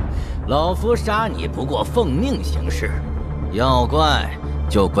老夫杀你不过奉命行事，要怪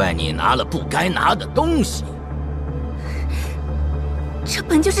就怪你拿了不该拿的东西。这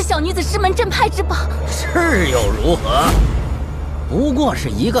本就是小女子师门镇派之宝，是又如何？不过是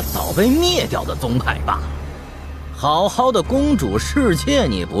一个早被灭掉的宗派罢了。好好的公主侍妾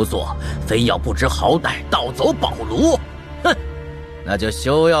你不做，非要不知好歹盗走宝炉，哼！那就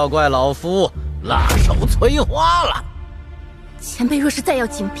休要怪老夫辣手摧花了。前辈若是再要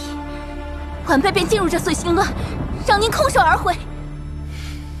紧逼，晚辈便进入这碎星乱，让您空手而回。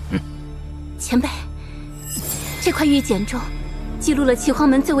前辈，这块玉简中记录了岐荒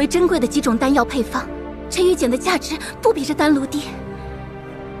门最为珍贵的几种丹药配方，这玉简的价值不比这丹炉低。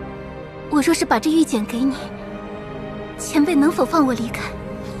我若是把这玉简给你，前辈能否放我离开？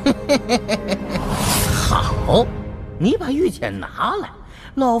好，你把玉简拿来，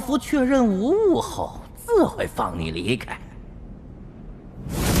老夫确认无误后，自会放你离开。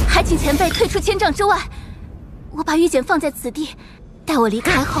还请前辈退出千丈之外，我把玉简放在此地，待我离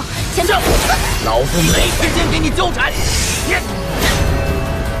开后，前辈，老夫没时间给你纠缠。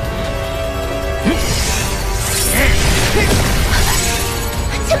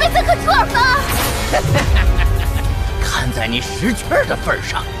前辈怎可出尔反尔？看在你识趣的份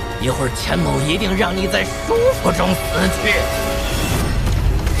上，一会儿钱某一定让你在舒服中死去。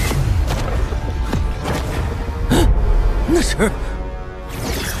那是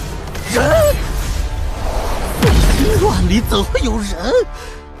人？碎星乱里怎会有人？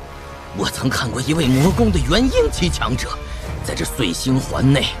我曾看过一位魔宫的元婴期强者，在这碎星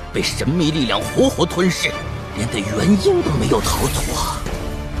环内被神秘力量活活吞噬，连的元婴都没有逃脱。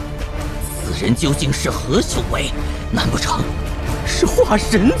此人究竟是何修为？难不成是化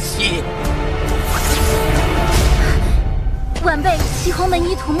神期？晚辈岐荒门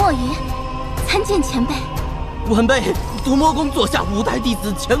医徒莫云，参见前辈。晚辈毒魔宫座下5代弟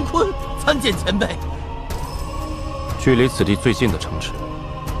子乾坤，参见前辈。距离此地最近的城池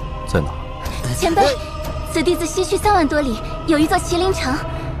在哪？前辈，此地自西去3万多里，有一座麒麟城，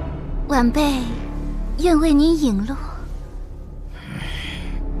晚辈愿为您引路。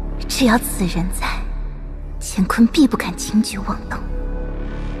只要此人在，乾坤必不敢轻举妄动。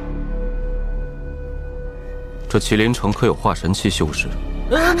这麒麟城可有化神期修士？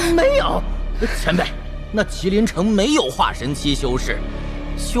没有，前辈，那麒麟城没有化神期修士。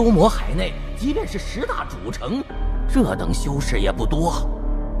修魔海内，即便是10大主城，这等修士也不多。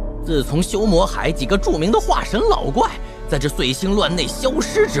自从修魔海几个著名的化神老怪在这碎星乱内消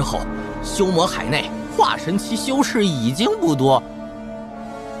失之后，修魔海内化神期修士已经不多。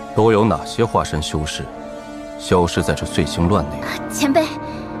都有哪些化神修士消失在这碎星乱内。前辈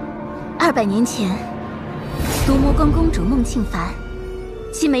，200年前，毒魔宫公主孟庆凡，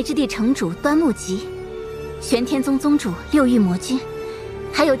七梅之地城主端木吉，玄天宗宗主六域魔君，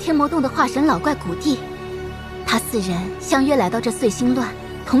还有天魔洞的化神老怪古帝，他4人相约来到这碎星乱，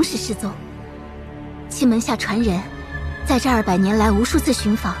同时失踪。其门下传人，在这200年来无数次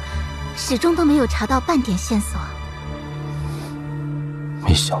寻访，始终都没有查到半点线索。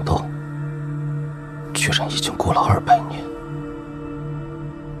没想到，居然已经过了200年。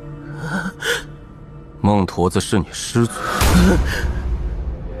孟驼子是你师祖？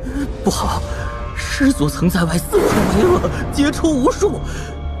不好，师祖曾在外四处为恶，结仇无数。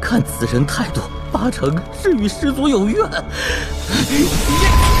看此人态度，8成是与师祖有怨。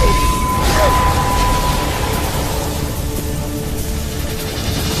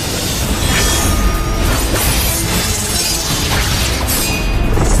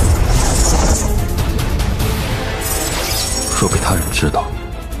若被他人知道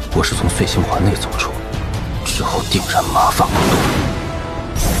我是从碎星环内走出，之后定然麻烦不断。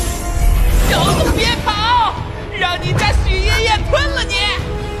小子别跑，让你家许爷爷吞了你，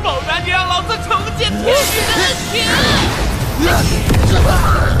否则你让老子重见天日的恩情。这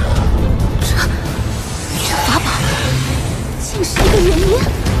法宝竟是一个原因。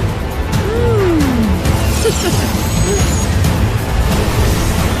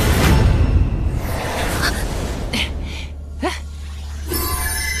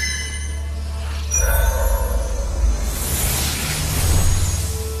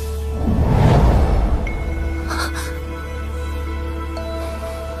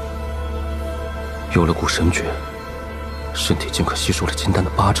有了古神诀，身体竟可吸收了金丹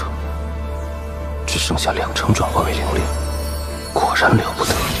的8成，只剩下2成转化为灵力，果然了不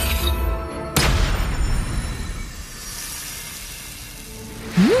得。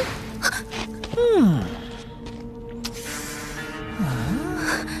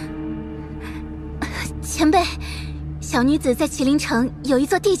前辈，小女子在麒麟城有一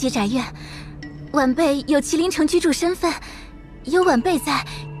座地级宅院，晚辈有麒麟城居住身份，有晚辈在，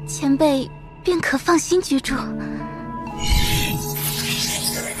前辈便可放心居住。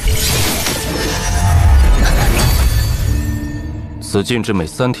此禁制每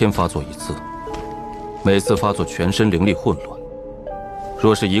3天发作1次，每次发作全身灵力混乱。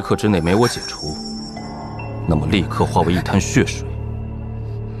若是1刻之内没我解除，那么立刻化为一滩血水。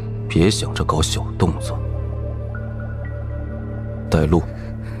别想着搞小动作。带路。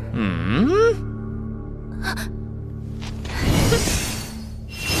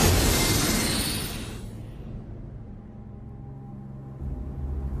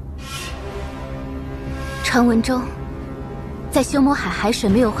传闻中，在修魔海海水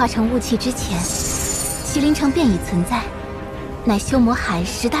没有化成雾气之前，麒麟城便已存在，乃修魔海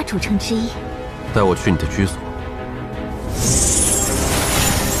10大主城之一。带我去你的居所。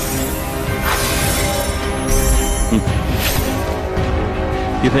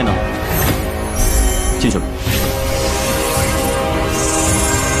玉佩呢？进去了。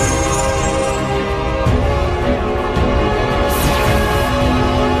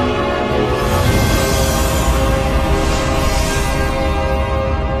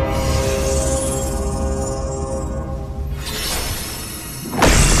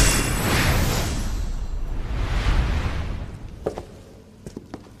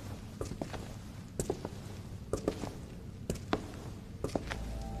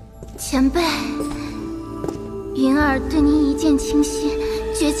前辈，云儿对您一见倾心，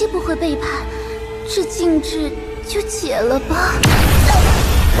绝技不会背叛，这禁制就解了吧。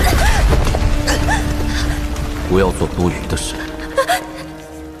不要做多余的事。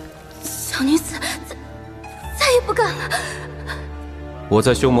小女子再也不敢了。我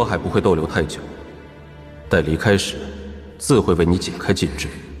在修魔海不会逗留太久，待离开时，自会为你解开禁制。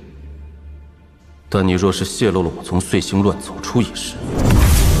但你若是泄露了我从碎星乱走出一事，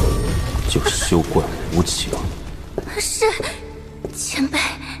就休怪无情。是，前辈。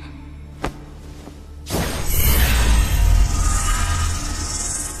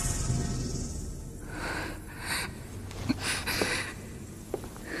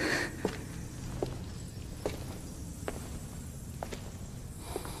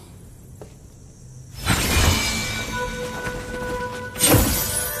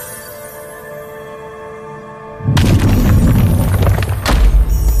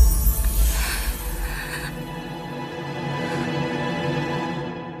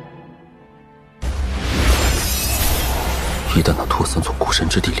一旦那托森从古神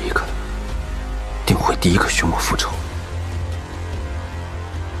之地离开，定会第一个寻我复仇。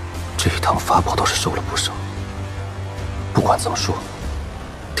这一趟法宝倒是收了不少，不管怎么说，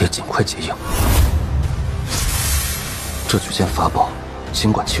得尽快结印。这巨剑法宝，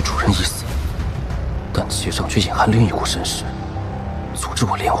尽管其主人已死，但其上却隐含另一股神识，阻止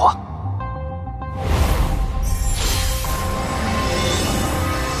我炼化。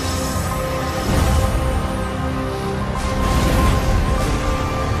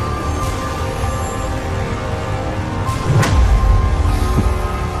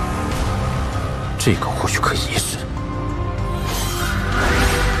这个或许可以一试。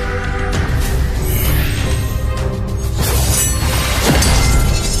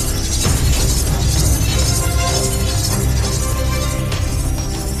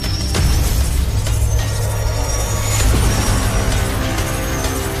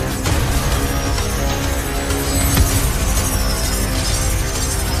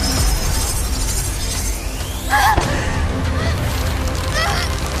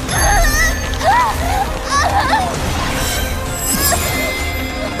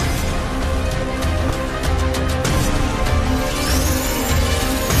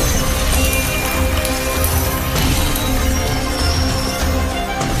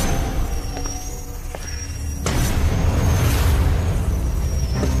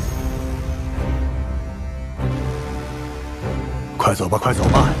快走吧，快走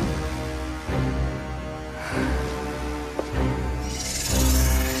吧！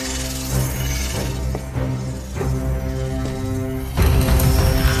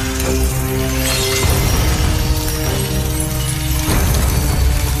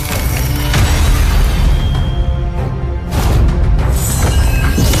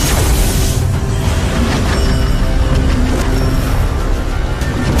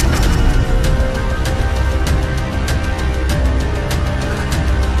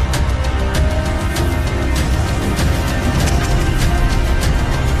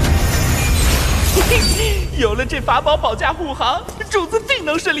有了这法宝保驾护航，主子定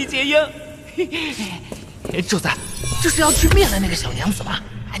能顺利结鹰。主子，这是要去灭了那个小娘子吗？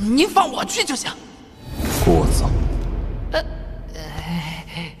您放我去就行。聒噪。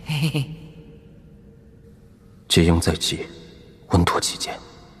结鹰在即，稳妥起见，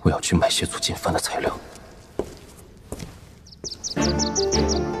我要去买些做进饭的材料。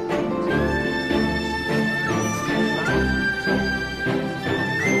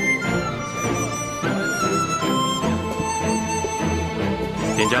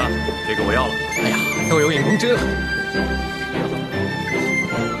店家，这个我要了。哎呀，都有眼光真好。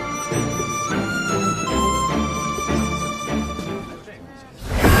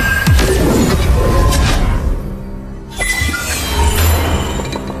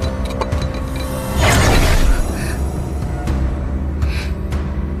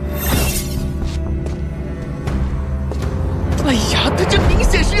哎呀，他这明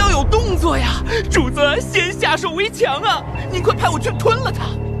显是要有动作呀！主子，先下手为强啊！您快派我去吞了他。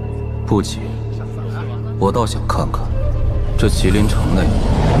不急，我倒想看看，这麒麟城内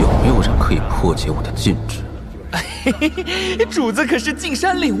有没有人可以破解我的禁制。主子可是进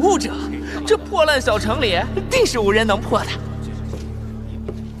山领悟者，这破烂小城里定是无人能破的。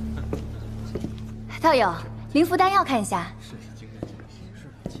道友，灵符丹药看一下。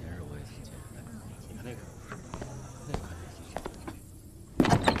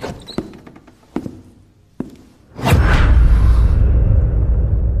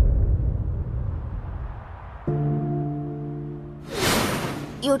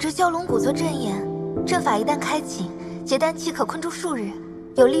有着蛟龙古作阵眼，阵法一旦开启，结丹期可困住数日，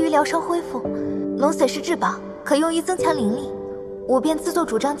有利于疗伤恢复。龙髓是至宝，可用于增强灵力。我便自作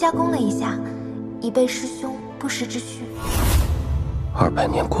主张加工了一下，以备师兄不时之需。200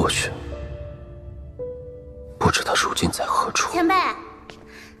年过去，不知他如今在何处。前辈，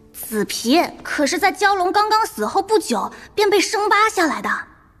紫皮可是在蛟龙刚刚死后不久便被生扒下来的。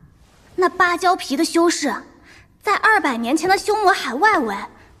那芭蕉皮的修士，在200年前的修魔海外围，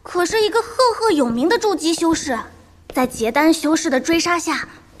可是一个赫赫有名的筑基修士，在结丹修士的追杀下，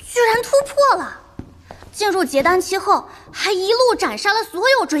居然突破了。进入结丹期后，还一路斩杀了所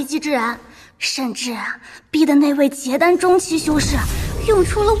有追击之人，甚至逼得那位结丹中期修士用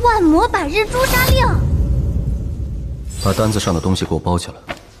出了万魔百日诛杀令。把单子上的东西给我包起来。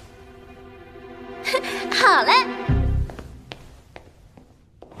好嘞。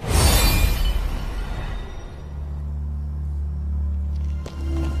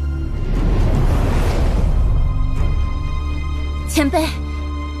前辈，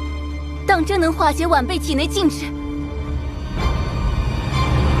当真能化解晚辈体内禁制。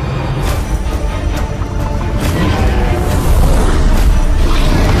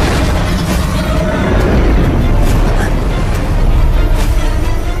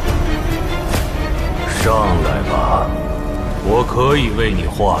上来吧，我可以为你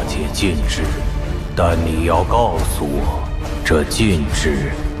化解禁制。但你要告诉我，这禁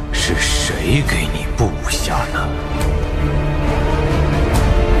制是谁给你布下的？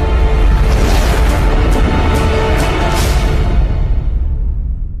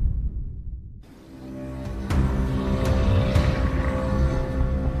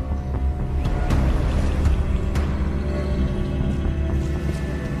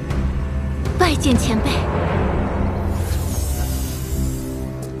拜见前辈。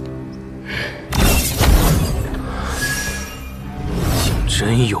竟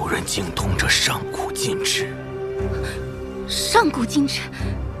真有人精通这上古禁制。上古禁制，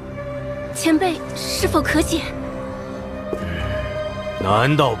前辈是否可解？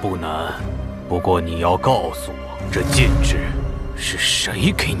难道不难？不过你要告诉我，这禁制是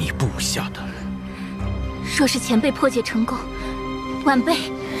谁给你布下的？若是前辈破解成功，晚辈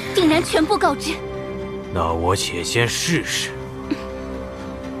定然全部告知。那我且先试试。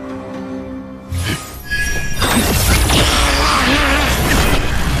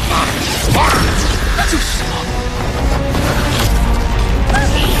这是什么？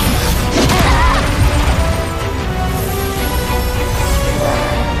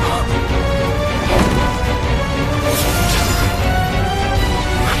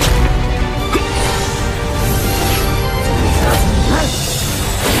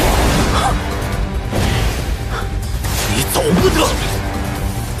你走不得！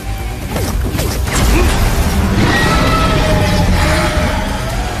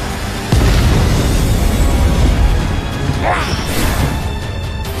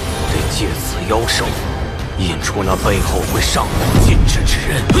得借此妖兽，引出那背后会上古禁制之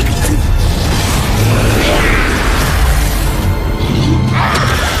人。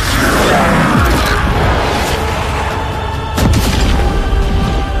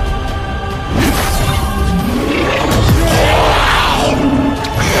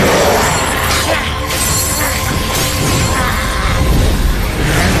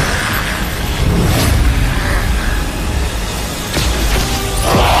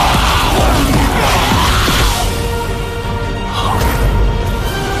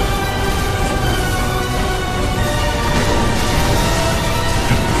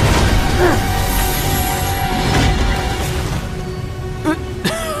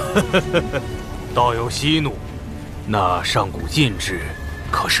道友息怒，那上古禁制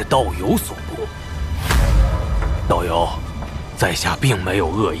可是道友所布。道友，在下并没有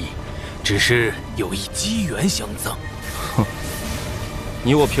恶意，只是有一机缘相赠。哼，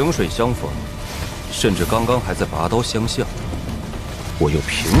你我萍水相逢，甚至刚刚还在拔刀相向，我又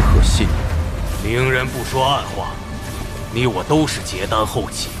凭何信你？明人不说暗话，你我都是结丹后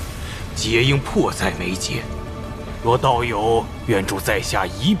期，结应迫在眉睫。若道友愿助在下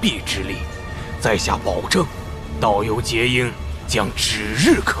一臂之力，在下保证，道友结婴将指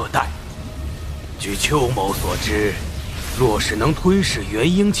日可待。据邱某所知，若是能吞噬元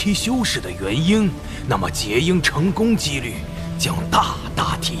婴期修士的元婴，那么结婴成功几率将大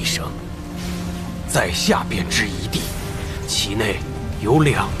大提升。在下便知一地，其内有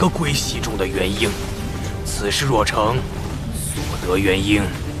2个归系中的元婴，此事若成，所得元婴，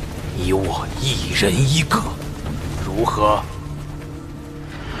你我一人1个。如何？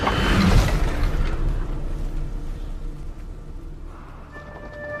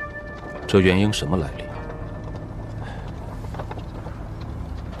这元婴什么来历？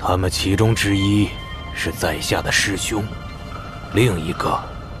他们其中之一是在下的师兄，另一个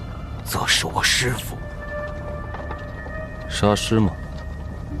则是我师父。杀师吗？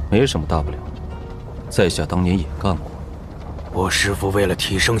没什么大不了，在下当年也干过。我师父为了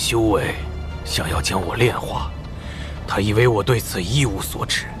提升修为，想要将我炼化。他以为我对此一无所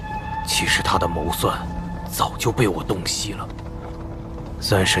知，其实他的谋算早就被我洞悉了。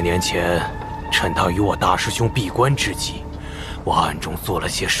30年前，趁他与我大师兄闭关之际，我暗中做了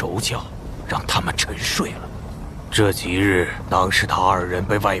些手脚，让他们沉睡了。这几日，当时他2人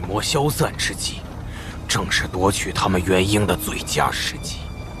被外魔消散之际，正是夺取他们元婴的最佳时机。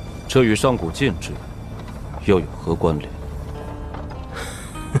这与上古禁制又有何关联？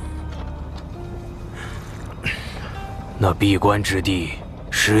那闭关之地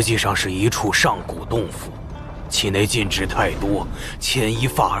实际上是一处上古洞府，其内禁制太多，牵一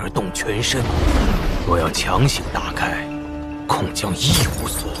发而动全身。若要强行打开，恐将一无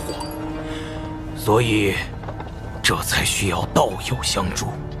所获。所以，这才需要道友相助。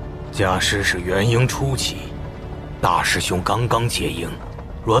家师是元婴初期，大师兄刚刚结婴。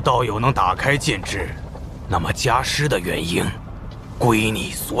若道友能打开禁制，那么家师的元婴归你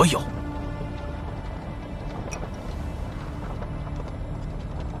所有。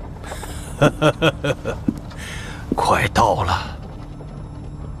快到了！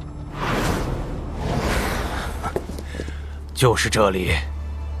就是这里。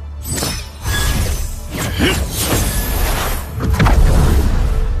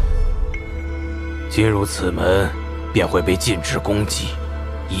进入此门，便会被禁止攻击，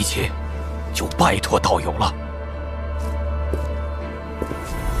一切就拜托道友了。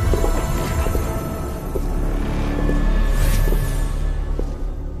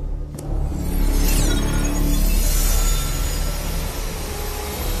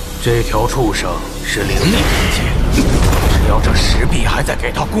这条畜生是灵力境界，只要这石壁还在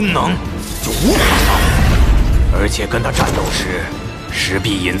给他功能，就无法杀死。而且跟他战斗时，石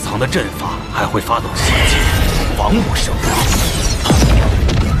壁隐藏的阵法还会发动袭击，防不胜防。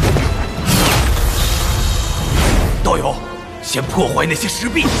道友，先破坏那些石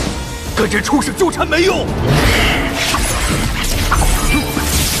壁，跟这畜生纠缠没用。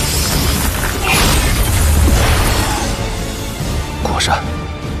果然，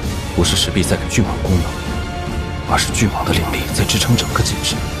不是石壁在给巨蟒功能，而是巨蟒的灵力在支撑整个禁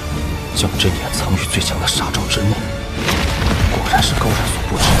制，将针眼藏于最强的杀招之内。果然是高人所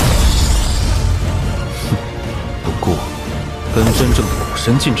不知。哼，不过跟真正的古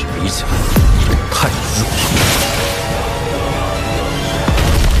神禁制比起来，太弱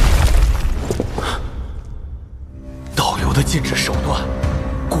了。道友的禁制手段，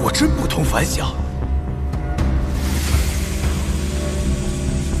果真不同凡响。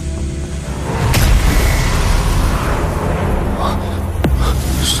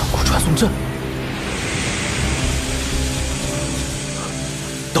上古传送阵。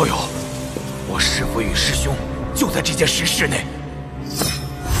道友，我师父与师兄就在这间石室内。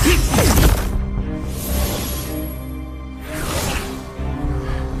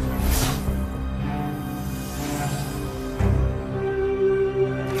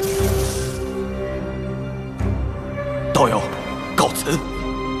道友，告辞。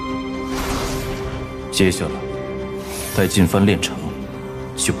接下来，待进幡练成，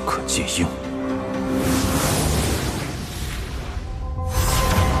就可借用。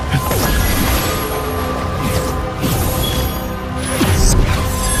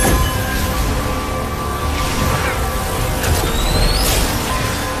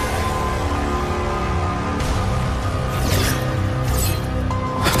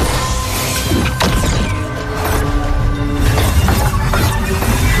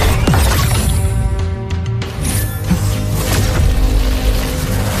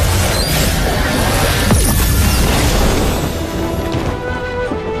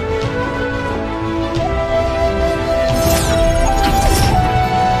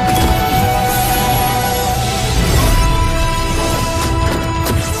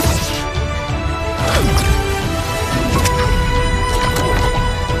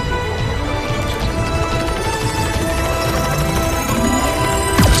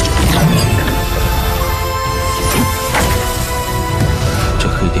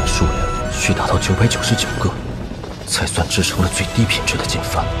999个，才算制成了最低品质的禁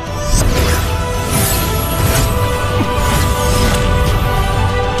幡。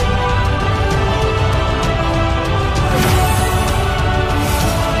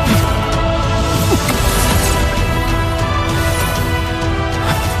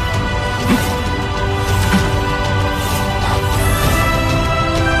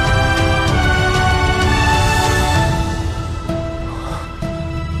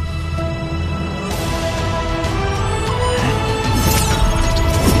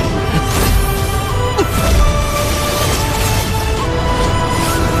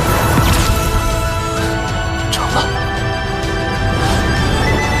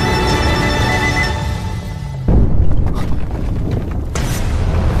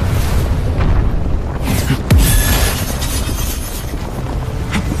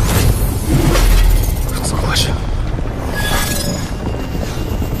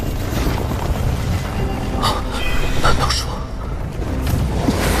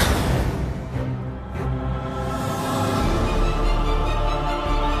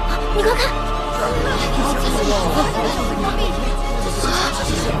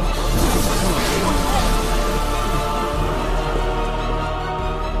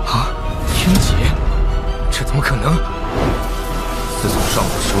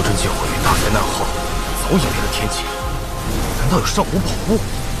上古宝物，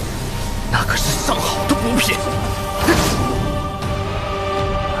那可是上好的补品。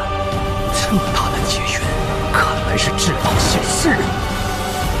这么大的劫运，看来是至宝现世。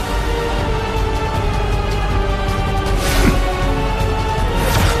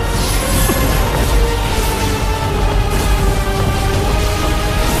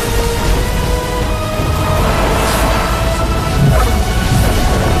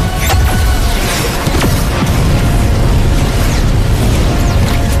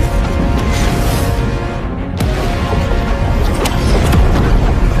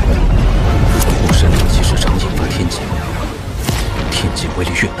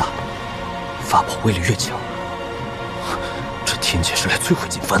法宝威力越强，这天劫是来摧毁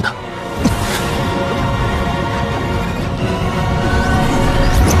锦帆的。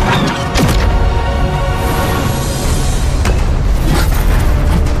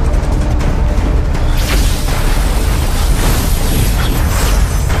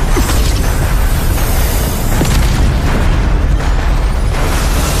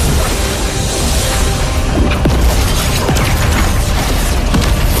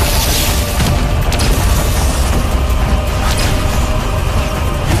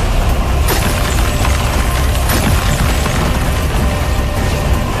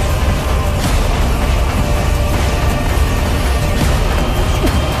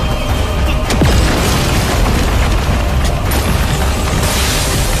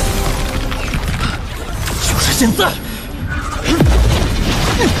现在，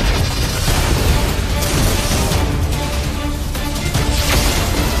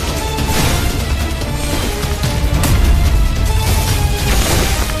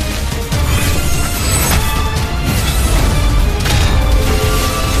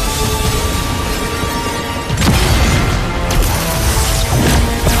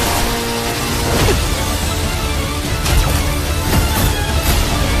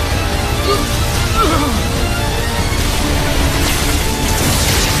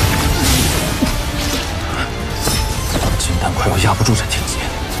快要压不住这天劫，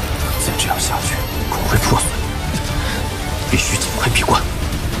再这样下去恐会破损，必须尽快闭关。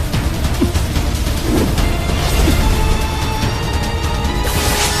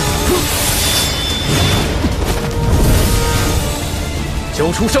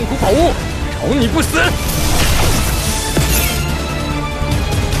交出上古宝物，饶你不死！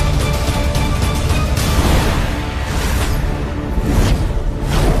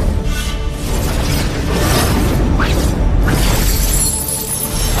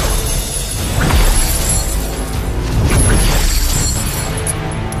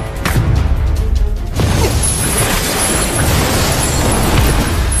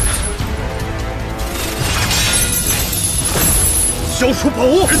交出宝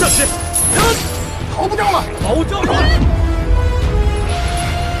物，跟下去！逃不掉了，宝物交出来！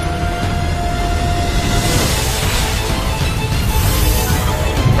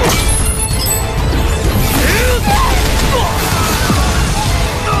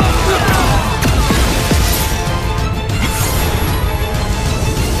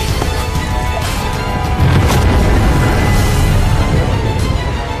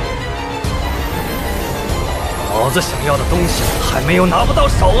老子想要的东西还没有拿不到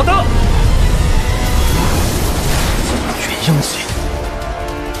手的。元婴级，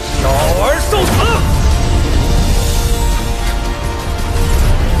小儿受死！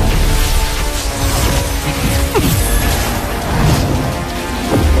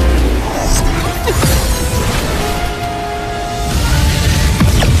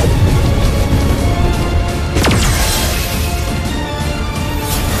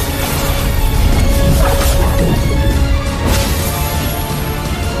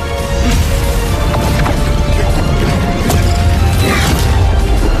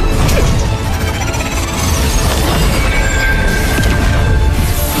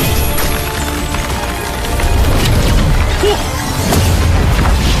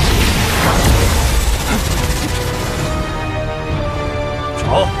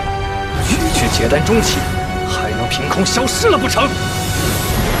结丹中期，还能凭空消失了不成？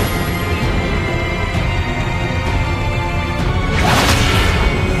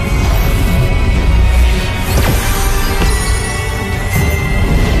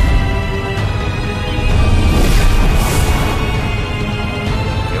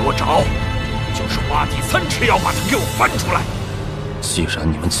给我找，就是挖地3尺，要把它给我翻出来！既然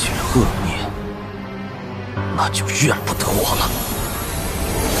你们起了恶念，那就怨不得我了。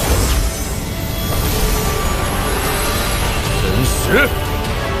真实，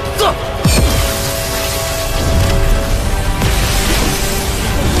自。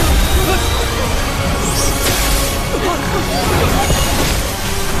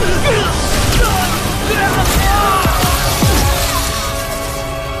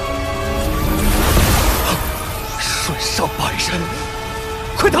顺上半人，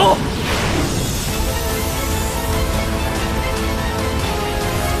快逃！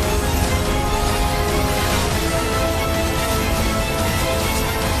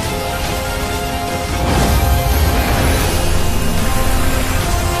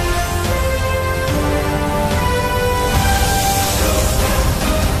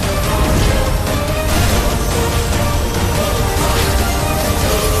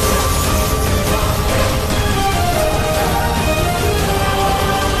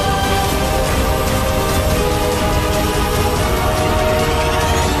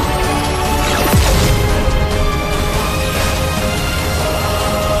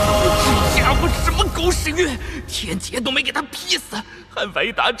汉白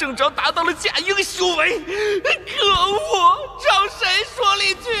一打正着达到了假英修为，可恶！找谁说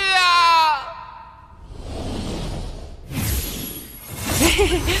理去啊？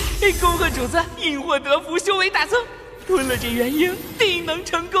嘿嘿，恭贺主子因祸得福，修为大增，吞了这元婴，定能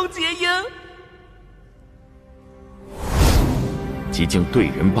成功结婴。即竟对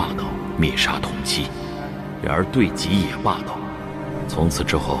人霸道，灭杀同妻；然而对己也霸道。从此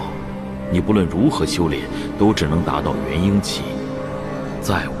之后，你不论如何修炼，都只能达到元婴期，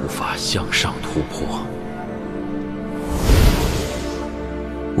再无法向上突破。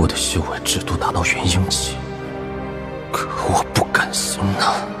我的修为只度达到元婴期，可我不甘心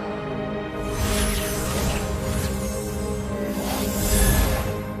呐。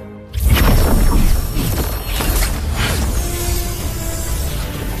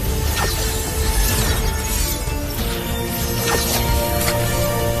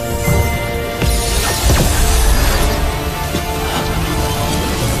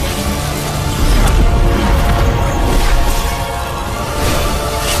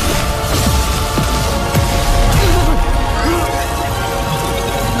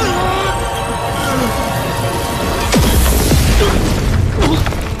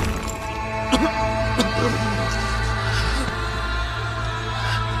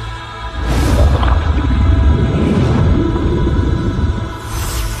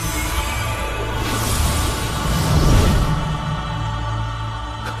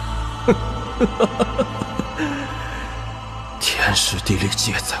天时地利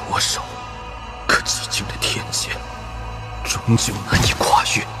皆在我手，可寂静的天界终究难以跨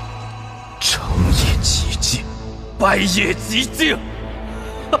越。成也极境，败也极境。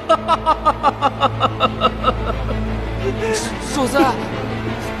主子，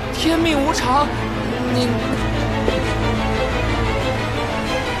天命无常，你……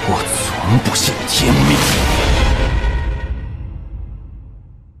我从不信天命。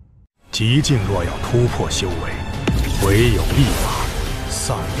极境若要突破修为，唯有立马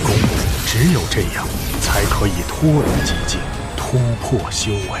散功，只有这样，才可以脱离极境，突破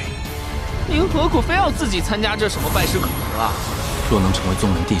修为。您何苦非要自己参加这什么拜师考核啊？若能成为宗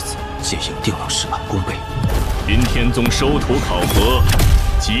门弟子，结影定能事半功倍。云天宗收徒考核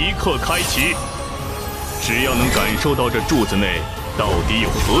即刻开启，只要能感受到这柱子内到底有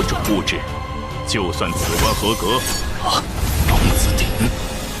何种物质，就算此关合格。龙子鼎。